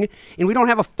thing, and we don't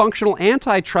have a functional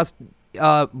antitrust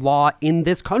law in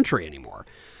this country anymore.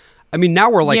 I mean, now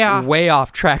we're like way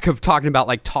off track of talking about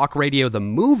like Talk Radio the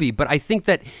movie, but I think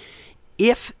that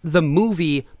if the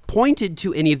movie pointed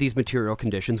to any of these material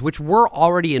conditions, which were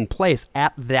already in place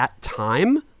at that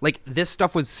time, like this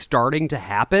stuff was starting to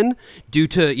happen due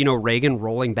to, Reagan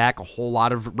rolling back a whole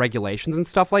lot of regulations and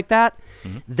stuff like that,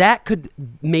 that could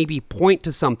maybe point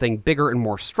to something bigger and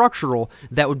more structural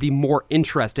that would be more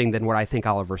interesting than what I think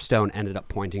Oliver Stone ended up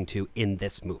pointing to in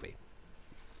this movie.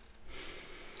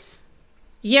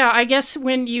 Yeah, I guess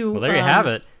when you... Well, there you have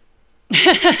it.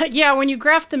 Yeah, when you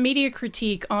graft the media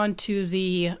critique onto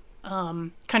the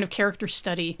kind of character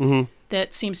study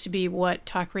that seems to be what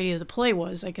Talk Radio the Play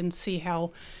was, I can see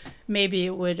how maybe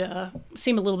it would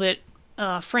seem a little bit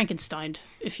Frankensteined,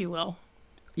 if you will.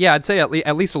 Yeah, I'd say at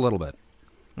least a little bit.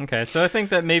 Okay, so I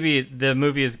think that maybe the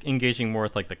movie is engaging more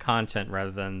with like the content rather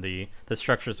than the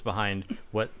structures behind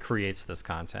what creates this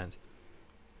content.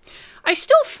 I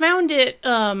still found it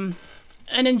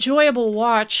an enjoyable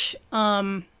watch.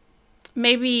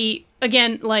 Maybe,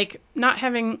 again, like not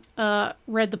having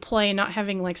read the play, not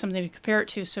having like something to compare it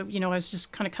to. So, I was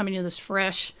just kind of coming to this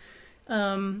fresh.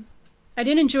 I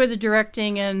did enjoy the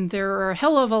directing, and there are a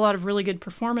hell of a lot of really good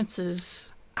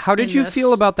performances. How did you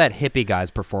feel about that hippie guy's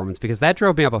performance? Because that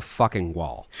drove me up a fucking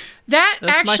wall. That's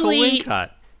actually Michael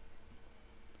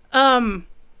Wincott.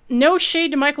 No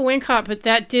shade to Michael Wincott, but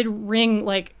that did ring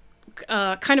like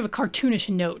kind of a cartoonish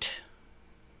note.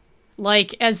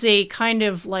 Like as a kind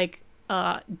of like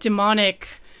demonic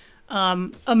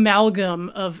amalgam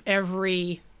of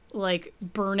every like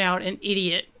burnout and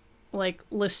idiot like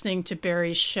listening to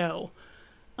Barry's show.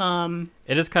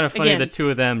 It is kind of funny, again, the two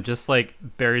of them, just like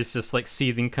Barry's just like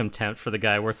seething contempt for the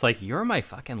guy, where it's like, you're my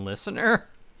fucking listener?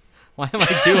 Why am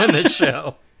I doing this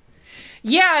show?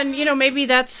 Yeah, and maybe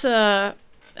that's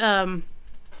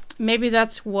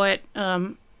what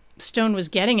Stone was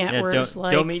getting at, where it's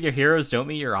like, don't meet your heroes, don't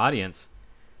meet your audience.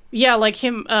 Yeah, like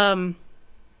him,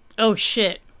 oh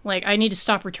shit, like I need to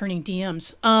stop returning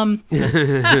DMs.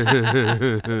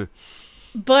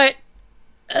 But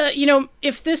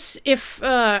if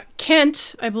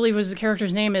Kent, I believe was the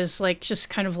character's name, is like just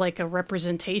kind of like a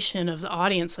representation of the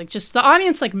audience, like just the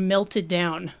audience like melted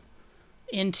down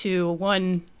into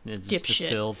one Just dipshit.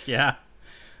 distilled, yeah.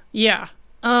 Yeah.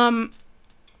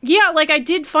 Yeah, like I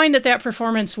did find that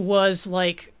performance was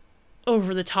like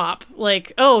over the top.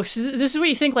 Like, oh, so this is what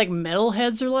you think like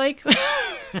metalheads are like?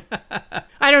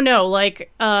 I don't know.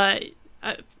 Like,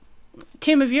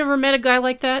 Tim, have you ever met a guy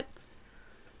like that?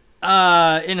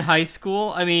 In high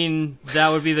school, I mean, that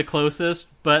would be the closest,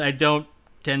 but I don't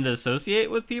tend to associate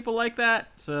with people like that.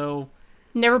 So,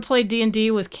 Never played D&D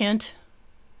with Kent?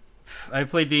 I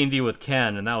played D&D with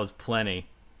Ken, and that was plenty.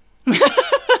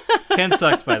 Ken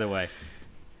sucks, by the way.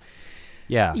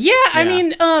 Yeah. Yeah, I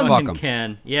mean, Fuck Fucking 'em.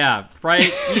 Ken. Yeah,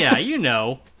 right? Yeah, you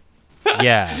know.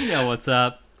 Yeah. You know what's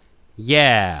up.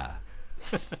 Yeah.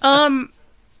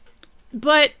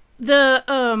 but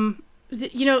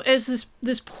you know, as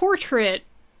this portrait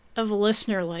of a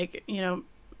listener, like, you know,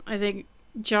 I think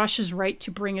Josh is right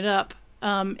to bring it up.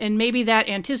 And maybe that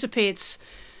anticipates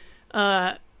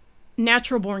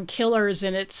Natural Born Killers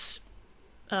and its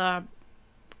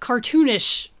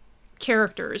cartoonish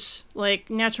characters. Like,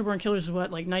 Natural Born Killers was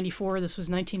what, like 94? This was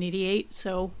 1988,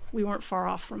 so we weren't far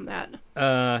off from that.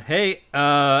 Hey,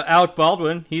 Alec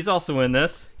Baldwin, he's also in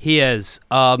this. He is.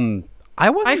 I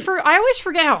always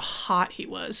forget how hot he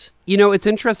was. You know, it's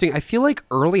interesting. I feel like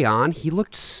early on he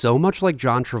looked so much like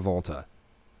John Travolta.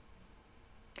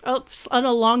 Oh, an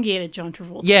elongated John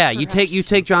Travolta. Yeah, perhaps. you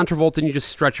take John Travolta and you just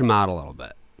stretch him out a little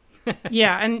bit.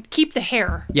 Yeah, and keep the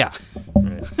hair. Yeah.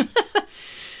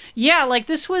 Yeah, like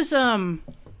this was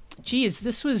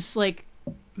this was like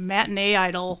matinee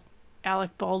idol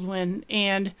Alec Baldwin,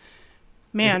 and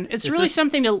man, it's really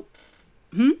something to.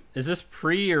 Is this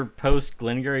pre or post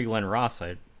Glengarry Glen Ross?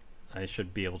 I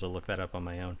should be able to look that up on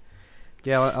my own.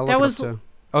 Yeah, I'll That look was- it up too.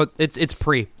 Oh, it's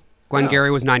pre. Glengarry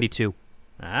was 92.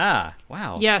 Ah,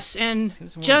 wow. Yes, and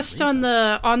Seems more just recent.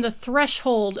 on the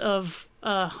threshold of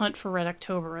Hunt for Red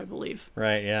October, I believe.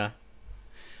 Right, yeah.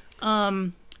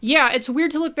 Yeah, it's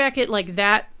weird to look back at like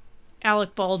that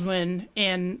Alec Baldwin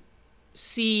and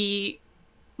see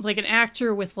like an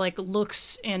actor with like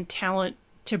looks and talent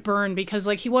to burn, because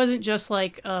like he wasn't just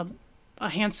like a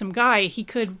handsome guy. He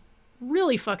could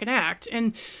really fucking act.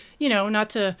 And, you know, not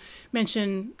to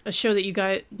mention a show that you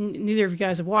guys, neither of you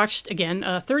guys have watched again,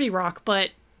 30 Rock, but,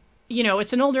 you know,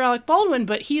 it's an older Alec Baldwin,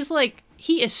 but he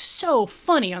is so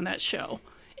funny on that show.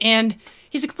 And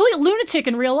he's a complete lunatic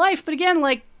in real life, but again,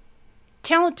 like,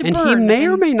 talent to And burn. he may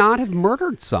or And- may not have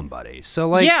murdered somebody. So,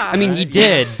 like, Yeah. I mean, he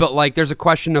did, but, like, there's a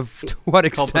question of to what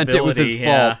extent it was his Culpability,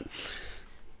 yeah. fault.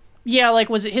 Yeah, like,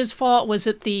 was it his fault? Was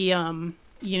it the,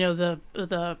 you know,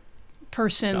 the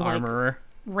person, The like, armorer.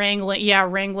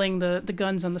 wrangling the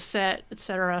guns on the set,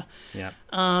 etc. Yeah.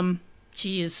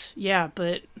 Geez, yeah,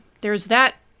 but there's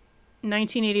that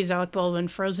 1980s Alec Baldwin,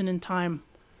 Frozen in Time.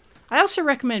 I also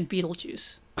recommend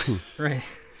Beetlejuice. Right.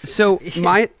 So,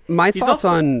 my He's thoughts also-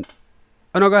 on...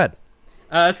 Oh, no, go ahead.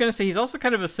 I was going to say, he's also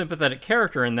kind of a sympathetic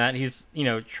character in that he's, you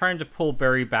know, trying to pull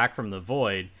Barry back from the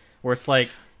void, where it's like,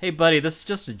 hey, buddy, this is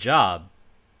just a job.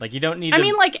 Like, you don't need to... I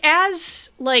mean, like,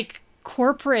 as, like,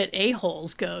 corporate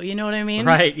a-holes go, you know what I mean?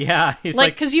 Right, yeah. He's Like,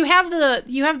 like, because you have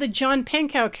the John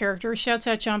Pankow character. Shouts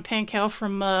out John Pankow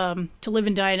from To Live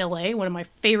and Die in L.A., one of my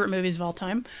favorite movies of all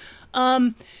time.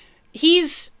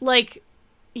 He's like,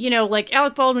 you know, like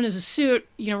Alec Baldwin is a suit,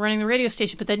 you know, running the radio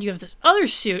station, but then you have this other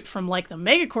suit from like the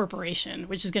mega corporation,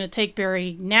 which is going to take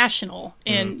Barry national,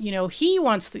 and you know he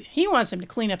wants him to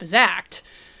clean up his act,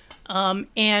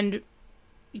 and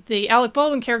the Alec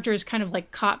Baldwin character is kind of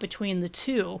like caught between the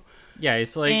two. yeah,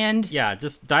 it's like, and- yeah,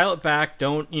 just dial it back.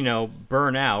 Don't, you know,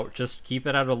 burn out. Just keep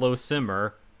it at a low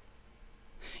simmer.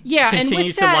 Yeah, and Continue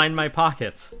with to that, line my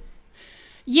pockets.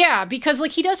 yeah, because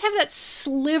like he does have that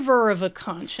sliver of a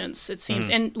conscience, it seems,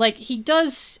 and like he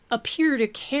does appear to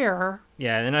care.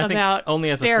 Yeah, and I About think only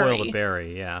as a foil Barry. to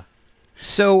Barry, yeah.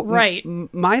 So, Right.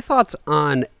 my thoughts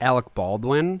on Alec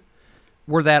Baldwin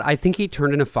were that I think he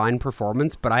turned in a fine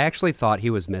performance, but I actually thought he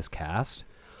was miscast.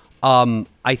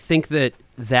 I think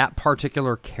that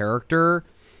particular character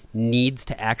needs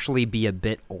to actually be a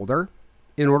bit older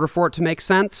in order for it to make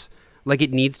sense. Like,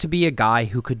 it needs to be a guy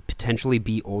who could potentially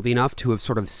be old enough to have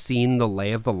sort of seen the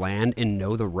lay of the land and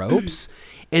know the ropes.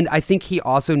 And I think he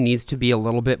also needs to be a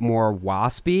little bit more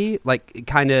waspy, like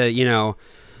kind of, you know,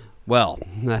 well,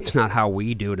 that's not how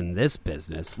we do it in this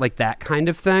business, like that kind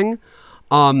of thing,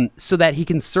 so that he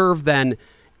can serve then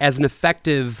as an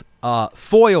effective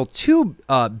foil to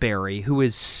Barry, who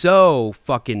is so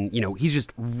fucking, you know, he's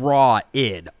just raw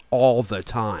id all the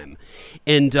time,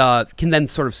 and can then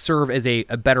sort of serve as a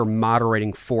better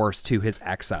moderating force to his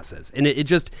excesses. And it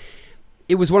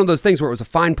was one of those things where it was a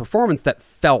fine performance that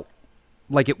felt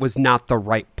like it was not the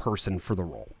right person for the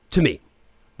role, to me.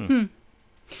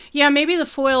 Yeah, maybe the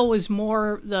foil was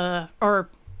more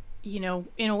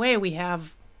in a way we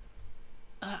have.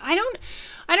 I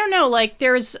don't know. Like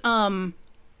there's,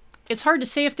 it's hard to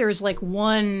say if there's like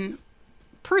one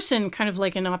person kind of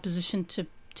like in opposition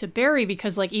to Barry,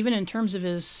 because like even in terms of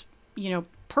his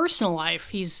personal life,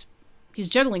 he's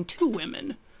juggling two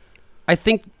women. I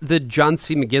think the John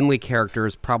C. McGinley character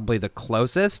is probably the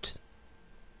closest.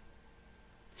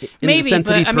 In Maybe, the sense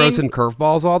that he but, throws in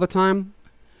curveballs all the time.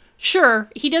 Sure,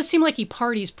 he does seem like he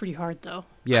parties pretty hard though.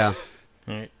 Yeah.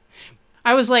 Right.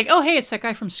 I was like, oh hey, it's that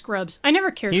guy from Scrubs. I never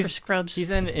cared for Scrubs.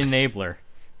 He's an enabler.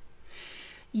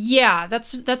 Yeah,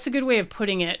 that's a good way of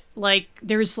putting it. Like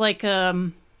there's like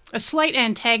a slight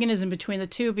antagonism between the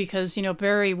two, because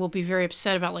Barry will be very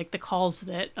upset about like the calls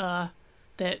that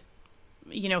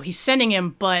he's sending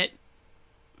him, but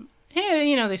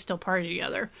they still party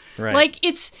together. Right. Like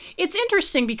it's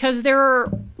interesting because there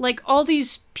are like all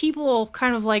these people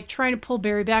kind of like trying to pull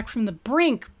Barry back from the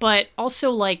brink, but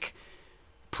also like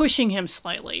pushing him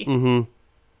slightly. Mm-hmm.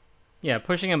 Yeah,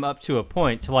 pushing him up to a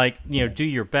point to like, do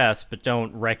your best, but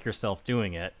don't wreck yourself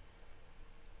doing it.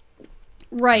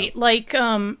 Right. Like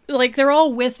they're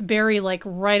all with Barry like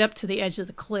right up to the edge of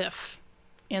the cliff,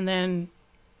 and then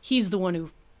he's the one who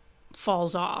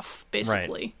falls off,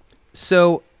 basically. Right.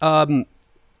 So,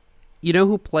 you know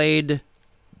who played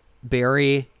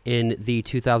Barry in the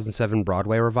 2007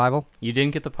 Broadway revival? You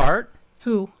didn't get the part?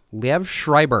 Who? Liev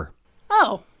Schreiber.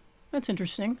 Oh, that's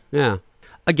interesting. Yeah.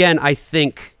 Again, I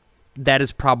think that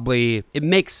is probably, it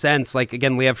makes sense. Like,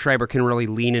 again, Liev Schreiber can really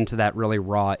lean into that really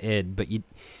raw id, but you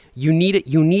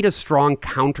need a strong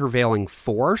countervailing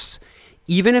force,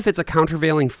 even if it's a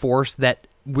countervailing force that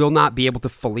will not be able to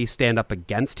fully stand up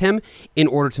against him, in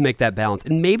order to make that balance.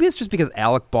 And maybe it's just because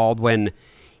Alec Baldwin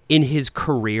in his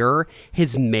career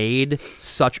has made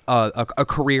such a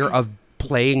career of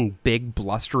playing big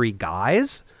blustery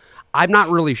guys. I'm not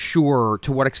really sure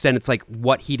to what extent it's like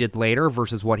what he did later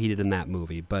versus what he did in that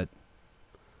movie, but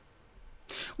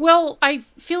well, I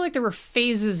feel like there were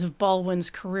phases of Baldwin's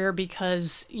career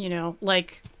because,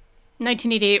 like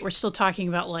 1988, we're still talking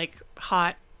about like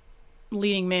hot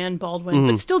leading man Baldwin,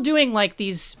 but still doing like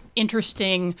these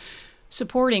interesting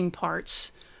supporting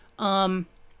parts. And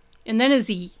then as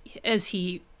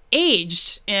he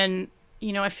aged, and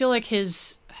I feel like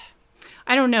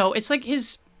I don't know, it's like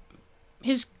his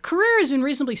career has been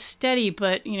reasonably steady,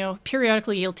 but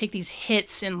periodically he'll take these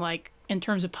hits in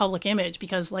terms of public image,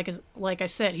 because like I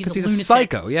said, he's a lunatic.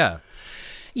 Psycho. Yeah.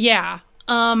 Yeah.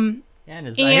 And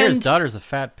I hear his daughter's a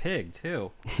fat pig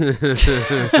too.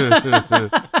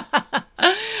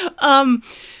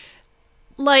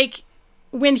 Like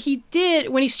when he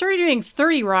started doing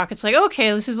 30 Rock, it's like,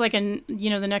 okay, this is like the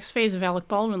next phase of Alec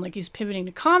Baldwin. Like he's pivoting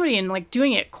to comedy and like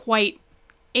doing it quite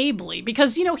ably,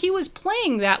 because he was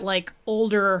playing that like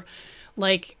older,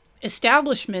 like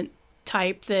establishment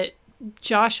type that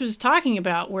Josh was talking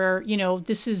about, where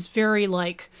this is very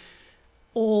like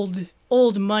old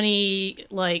money,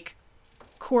 like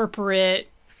corporate,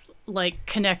 like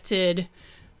connected,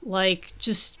 like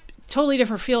just totally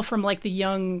different feel from like the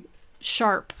young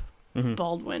sharp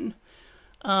Baldwin.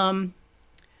 I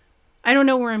don't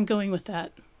know where I'm going with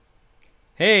that.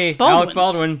 Hey, Baldwin's. Alec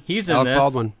Baldwin, he's in Alec this.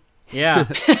 Baldwin. Yeah,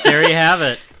 there you have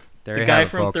it. There the you guy have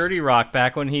it, from folks. 30 Rock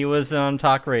back when he was on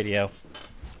talk radio.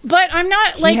 But I'm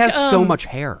not like He has so much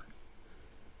hair.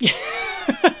 Do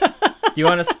you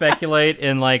want to speculate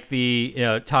in like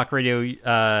the talk radio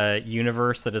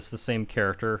universe that it's the same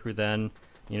character who then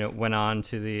went on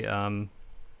to the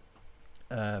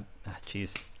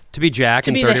To be Jack To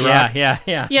in be 30 the- Rock?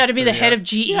 yeah, to be the head of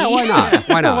GE. Yeah, why not?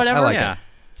 Why not? Whatever. I like yeah, it.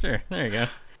 sure. There you go.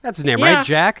 That's his name, Yeah. right?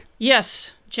 Jack?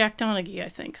 Yes, Jack Donaghy, I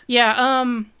think. Yeah.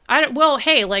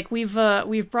 Hey, like we've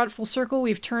brought it full circle.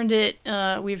 We've turned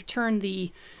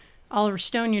the Oliver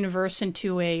Stone universe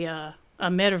into a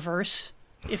metaverse,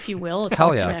 if you will. It's Hell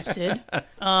all yes. connected.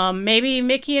 Maybe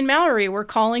Mickey and Mallory were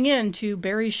calling in to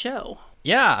Barry's show.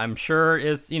 Yeah, I'm sure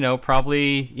it's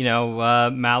probably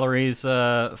Mallory's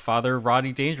father,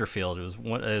 Rodney Dangerfield,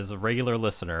 is a regular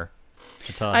listener.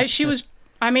 She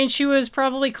was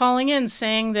probably calling in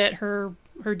saying that her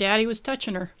daddy was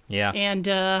touching her. Yeah.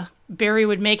 And Barry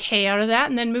would make hay out of that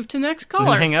and then move to the next And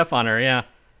caller. hang up on her. Yeah.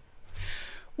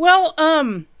 Well,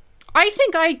 I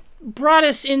think I brought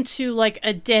us into like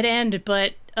a dead end,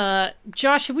 but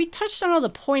Josh, have we touched on all the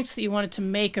points that you wanted to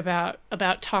make about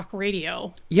talk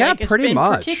radio? Yeah, Like, pretty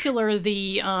much. In particular,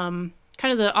 the kind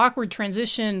of the awkward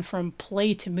transition from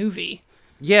play to movie.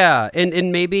 Yeah,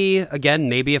 and maybe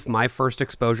if my first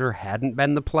exposure hadn't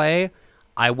been the play,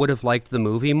 I would have liked the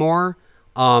movie more.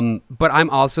 But I'm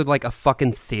also like a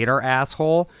fucking theater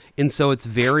asshole, and so it's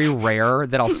very rare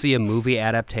that I'll see a movie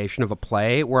adaptation of a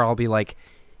play where I'll be like,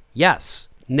 yes,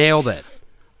 Nailed it.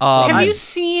 Have you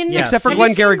seen? Yeah. Except for have you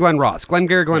Glengarry seen- Glen Ross.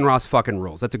 Glengarry Glen Ross fucking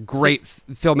rules. That's a great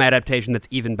film adaptation that's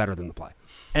even better than the play.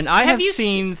 And I have you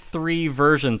seen 3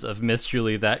 versions of Miss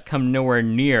Julie that come nowhere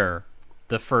near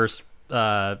the first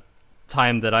time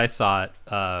that I saw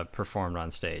it performed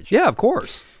on stage. Yeah, of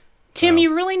course. Tim,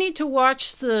 you really need to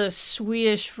watch the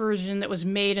Swedish version that was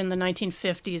made in the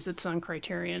 1950s. That's on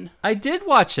Criterion. I did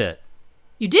watch it.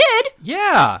 You did?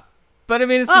 Yeah. But I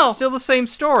mean, it's Oh. still the same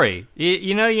story.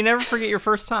 You know, you never forget your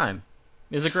first time.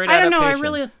 It was a great I don't adaptation.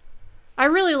 know. I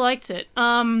really liked it.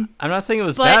 I'm not saying it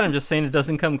was But- bad. I'm just saying it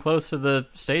doesn't come close to the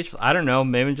stage. I don't know.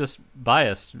 Maybe I'm just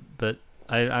biased, but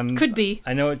I'm Could be.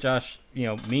 I know what Josh,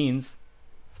 means.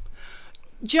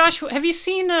 Josh, have you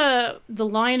seen The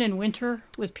Lion in Winter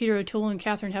with Peter O'Toole and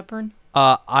Katharine Hepburn?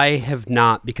 I have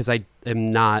not, because I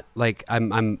am not like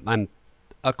I'm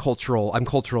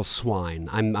cultural swine.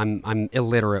 I'm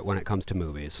illiterate when it comes to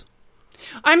movies.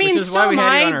 I mean, Which is so why we am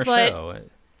had you on I, our but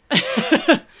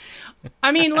show.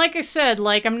 I mean, like I said,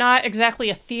 like I'm not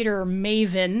exactly a theater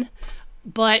maven,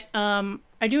 but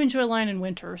I do enjoy Lion in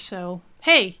Winter. So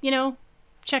hey,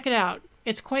 check it out.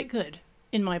 It's quite good,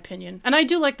 in my opinion, and I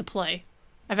do like the play.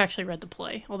 I've actually read the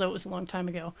play, although it was a long time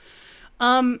ago.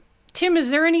 Tim, was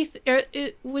there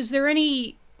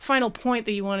any final point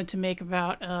that you wanted to make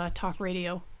about talk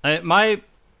radio? My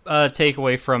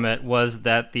takeaway from it was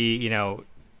that the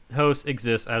host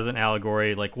exists as an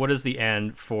allegory. Like, what is the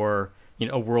end for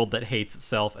a world that hates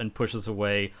itself and pushes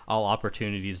away all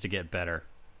opportunities to get better?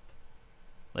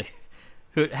 Like,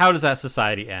 how does that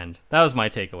society end? That was my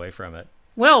takeaway from it.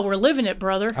 Well, we're living it,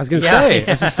 brother. I was going to say,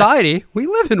 a society, we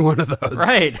live in one of those.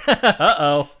 Right.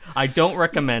 Uh-oh. I don't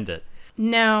recommend it.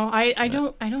 No, I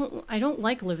don't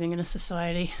like living in a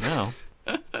society. No.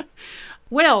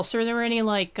 What else? Are there any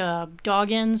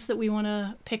dog ends that we want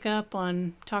to pick up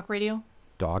on talk radio?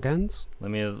 Dog ends?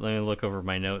 Let me look over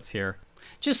my notes here.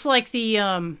 Just like the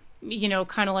kind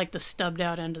of like the stubbed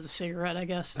out end of the cigarette, I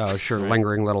guess. Oh, sure,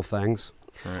 lingering little things.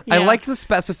 Right. Yeah. I liked the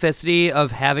specificity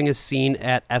of having a scene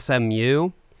at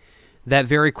SMU that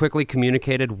very quickly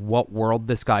communicated what world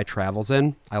this guy travels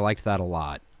in. I liked that a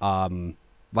lot.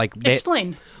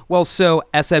 Explain. Well, so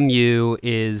SMU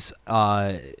is,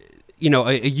 a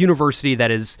university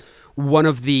that is one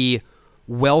of the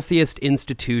wealthiest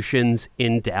institutions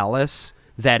in Dallas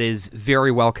that is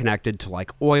very well connected to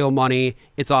oil money.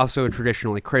 It's also a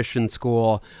traditionally Christian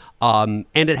school, and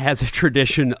it has a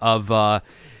tradition of,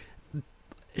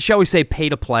 shall we say, pay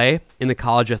to play in the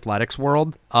college athletics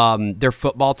world. Their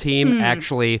football team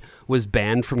actually was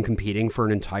banned from competing for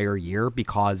an entire year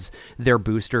because their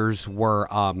boosters were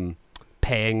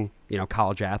paying,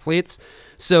 college athletes.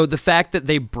 So the fact that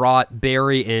they brought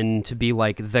Barry in to be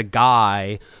the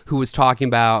guy who was talking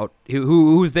about,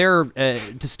 who was there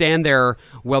to stand there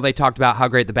while they talked about how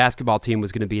great the basketball team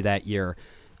was going to be that year,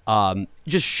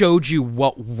 just showed you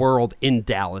what world in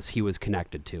Dallas he was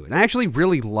connected to. And I actually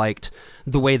really liked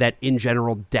the way that, in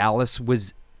general, Dallas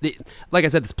was, like I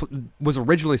said, this was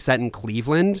originally set in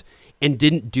Cleveland and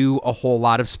didn't do a whole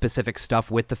lot of specific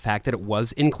stuff with the fact that it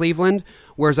was in Cleveland,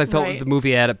 whereas I felt Right. the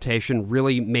movie adaptation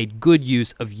really made good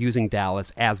use of using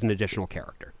Dallas as an additional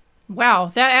character.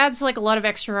 Wow, that adds a lot of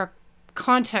extra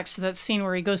context to that scene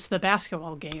where he goes to the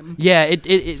basketball game. Yeah,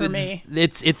 For me.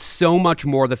 it's so much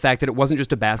more the fact that it wasn't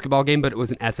just a basketball game, but it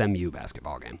was an SMU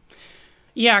basketball game.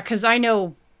 Yeah, because I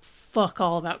know fuck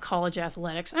all about college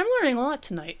athletics. I'm learning a lot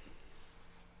tonight.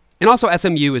 And also,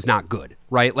 SMU is not good,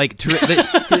 right?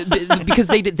 Because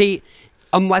they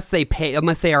unless they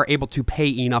are able to pay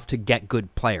enough to get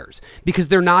good players, because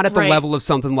they're not at the Right. level of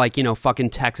something like fucking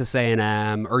Texas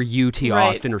A&M or UT Right.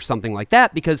 Austin or something like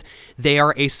that, because they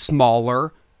are a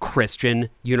smaller Christian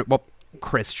unit. Well,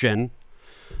 Christian,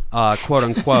 quote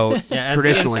unquote, Yeah, as the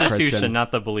traditionally institution, Christian.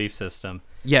 not the belief system.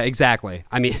 Yeah, exactly.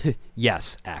 I mean,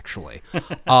 yes, actually.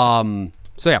 So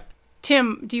yeah.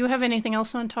 Tim, do you have anything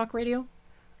else on talk radio?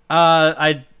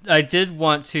 I did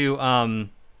want to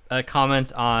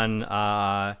comment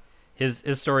on his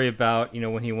story about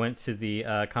when he went to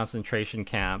the concentration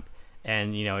camp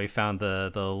and he found the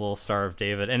little Star of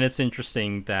David, and it's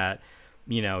interesting that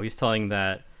he's telling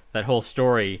that whole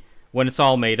story when it's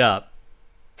all made up.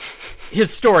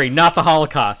 His story, not the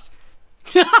Holocaust.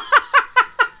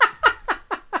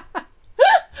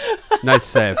 Nice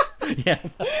save. Yeah.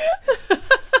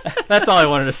 That's all I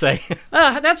wanted to say.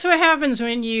 That's what happens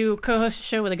when you co-host a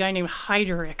show with a guy named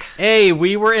Heydrich. Hey,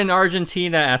 we were in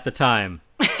Argentina at the time.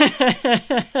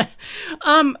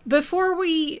 Before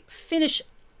we finish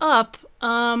up,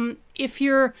 if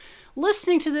you're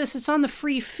listening to this, it's on the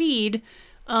free feed.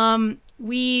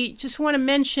 we just want to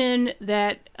mention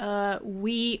that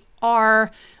we are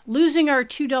losing our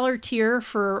 $2 tier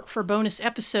for bonus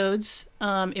episodes.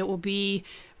 It will be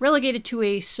relegated to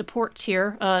a support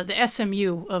tier, the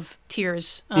SMU of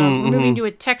tiers. We're moving to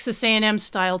a Texas A&M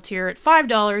style tier at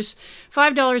 $5.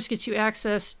 $5 gets you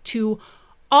access to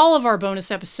all of our bonus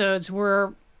episodes.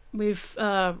 We've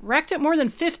racked up more than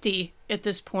 50 at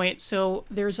this point, so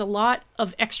there's a lot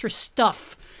of extra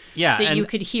stuff that you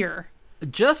could hear.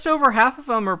 Just over half of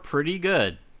them are pretty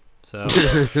good. So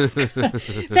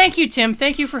thank you, Tim.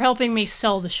 Thank you for helping me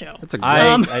sell the show. That's a great.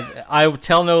 I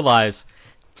tell no lies.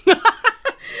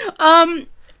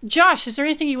 Josh, is there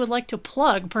anything you would like to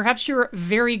plug? Perhaps your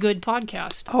very good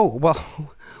podcast. Oh, well,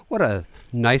 what a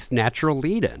nice natural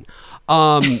lead-in.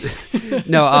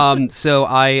 So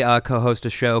I co-host a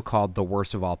show called The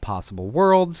Worst of All Possible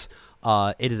Worlds.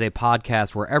 It is a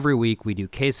podcast where every week we do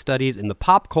case studies in the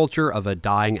pop culture of a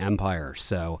dying empire.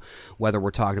 So whether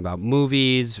we're talking about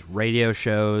movies, radio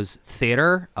shows,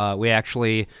 theater, we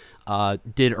actually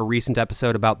did a recent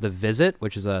episode about The Visit,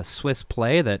 which is a Swiss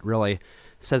play that really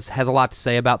has a lot to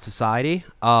say about society.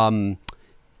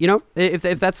 If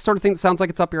that's the sort of thing that sounds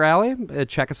like it's up your alley,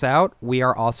 check us out. We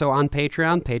are also on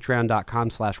Patreon,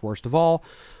 patreon.com/worstofall,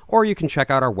 or you can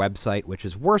check out our website, which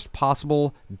is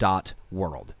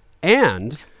worstpossible.world.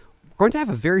 And we're going to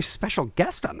have a very special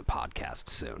guest on the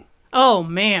podcast soon. Oh,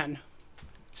 man.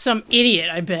 Some idiot,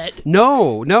 I bet.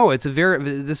 No, it's a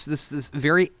this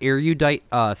very erudite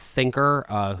thinker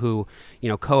who,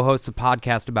 co-hosts a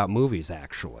podcast about movies,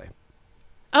 actually.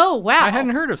 Oh, wow. I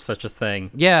hadn't heard of such a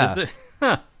thing. Yeah.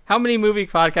 How many movie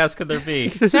podcasts could there be?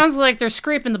 Sounds like they're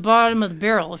scraping the bottom of the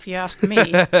barrel, if you ask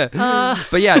me.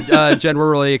 But yeah, Jen, we're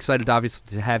really excited,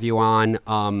 obviously, to have you on.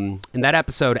 In that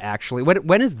episode, actually,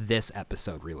 when is this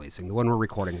episode releasing? The one we're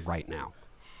recording right now?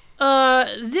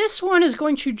 This one is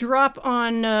going to drop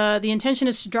on, the intention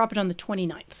is to drop it on the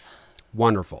 29th.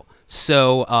 Wonderful.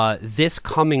 So this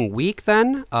coming week,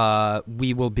 then,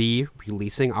 we will be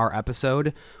releasing our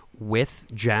episode with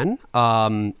Jen.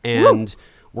 And Woo!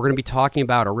 We're going to be talking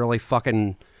about a really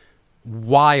fucking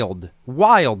wild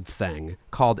thing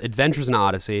called Adventures in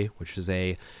Odyssey, which is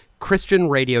a Christian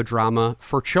radio drama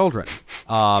for children.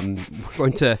 We're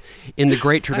going to, in the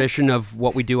great tradition of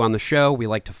what we do on the show, we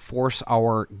like to force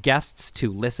our guests to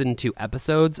listen to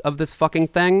episodes of this fucking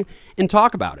thing and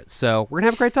talk about it. So we're going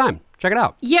to have a great time. Check it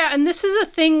out. Yeah, and this is a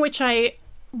thing which I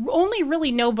only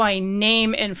really know by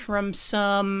name and from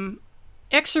some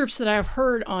excerpts that I've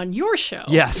heard on your show.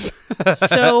 Yes.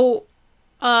 So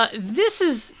this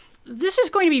is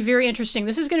going to be very interesting.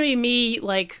 This is going to be me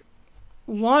like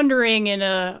wandering in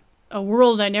a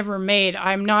world I never made.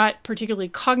 I'm not particularly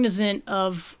cognizant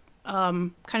of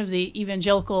kind of the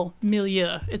evangelical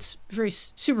milieu. It's very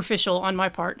superficial on my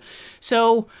part.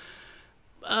 So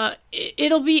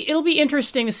it'll be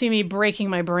interesting to see me breaking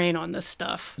my brain on this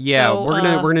stuff. Yeah, so,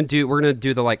 we're gonna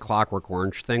do the like Clockwork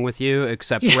Orange thing with you,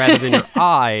 except rather than your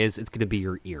eyes, it's gonna be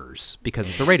your ears because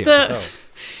it's a radio show.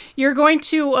 You're going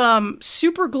to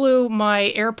super glue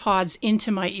my AirPods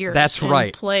into my ears. That's and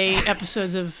right. Play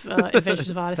episodes of Adventures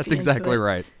of Odyssey. That's exactly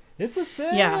right. It's a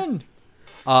sin. Yeah.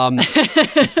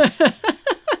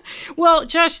 Well,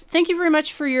 Josh, thank you very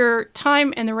much for your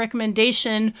time and the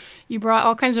recommendation. You brought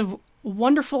all kinds of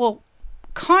wonderful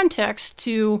context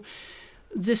to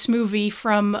this movie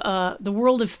from the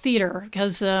world of theater,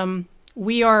 because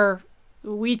we are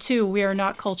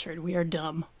not cultured. We are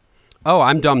dumb. Oh,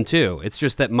 I'm dumb too. It's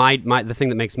just that the thing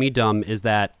that makes me dumb is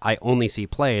that I only see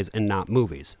plays and not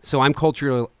movies. So I'm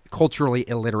culturally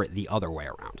illiterate the other way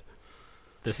around.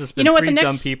 This has been three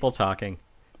dumb people talking.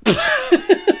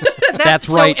 That's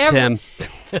right, Tim.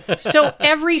 So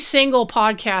every single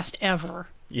podcast ever.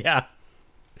 Yeah.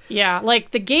 Yeah,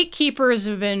 like the gatekeepers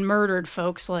have been murdered,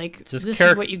 folks. Like, Just this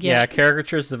is what you get. Yeah,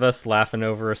 caricatures of us laughing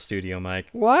over a studio mic.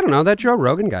 Well, I don't know. That Joe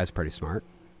Rogan guy's pretty smart.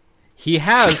 He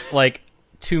has like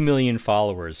 2 million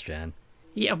followers, Jen.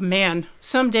 Yeah, man.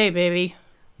 Someday, baby.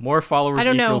 More followers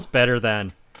equals better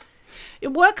than.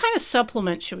 What kind of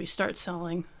supplement should we start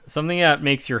selling? Something that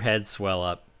makes your head swell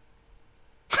up.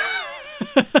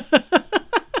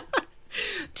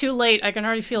 Too late. I can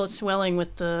already feel it swelling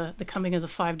with the coming of the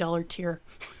 $5 tier.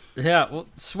 Yeah, well,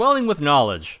 swelling with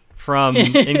knowledge from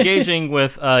engaging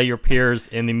with your peers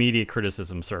in the media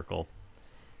criticism circle.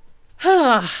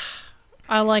 I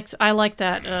like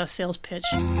that sales pitch.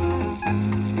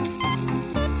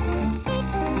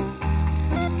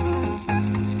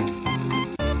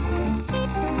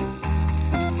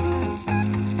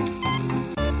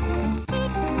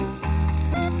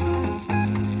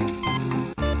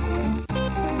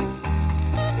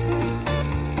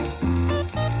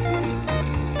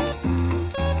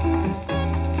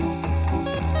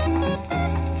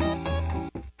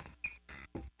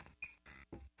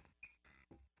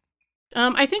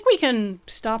 I think we can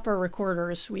stop our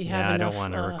recorders. We have Yeah, I enough, don't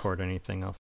want to record anything else.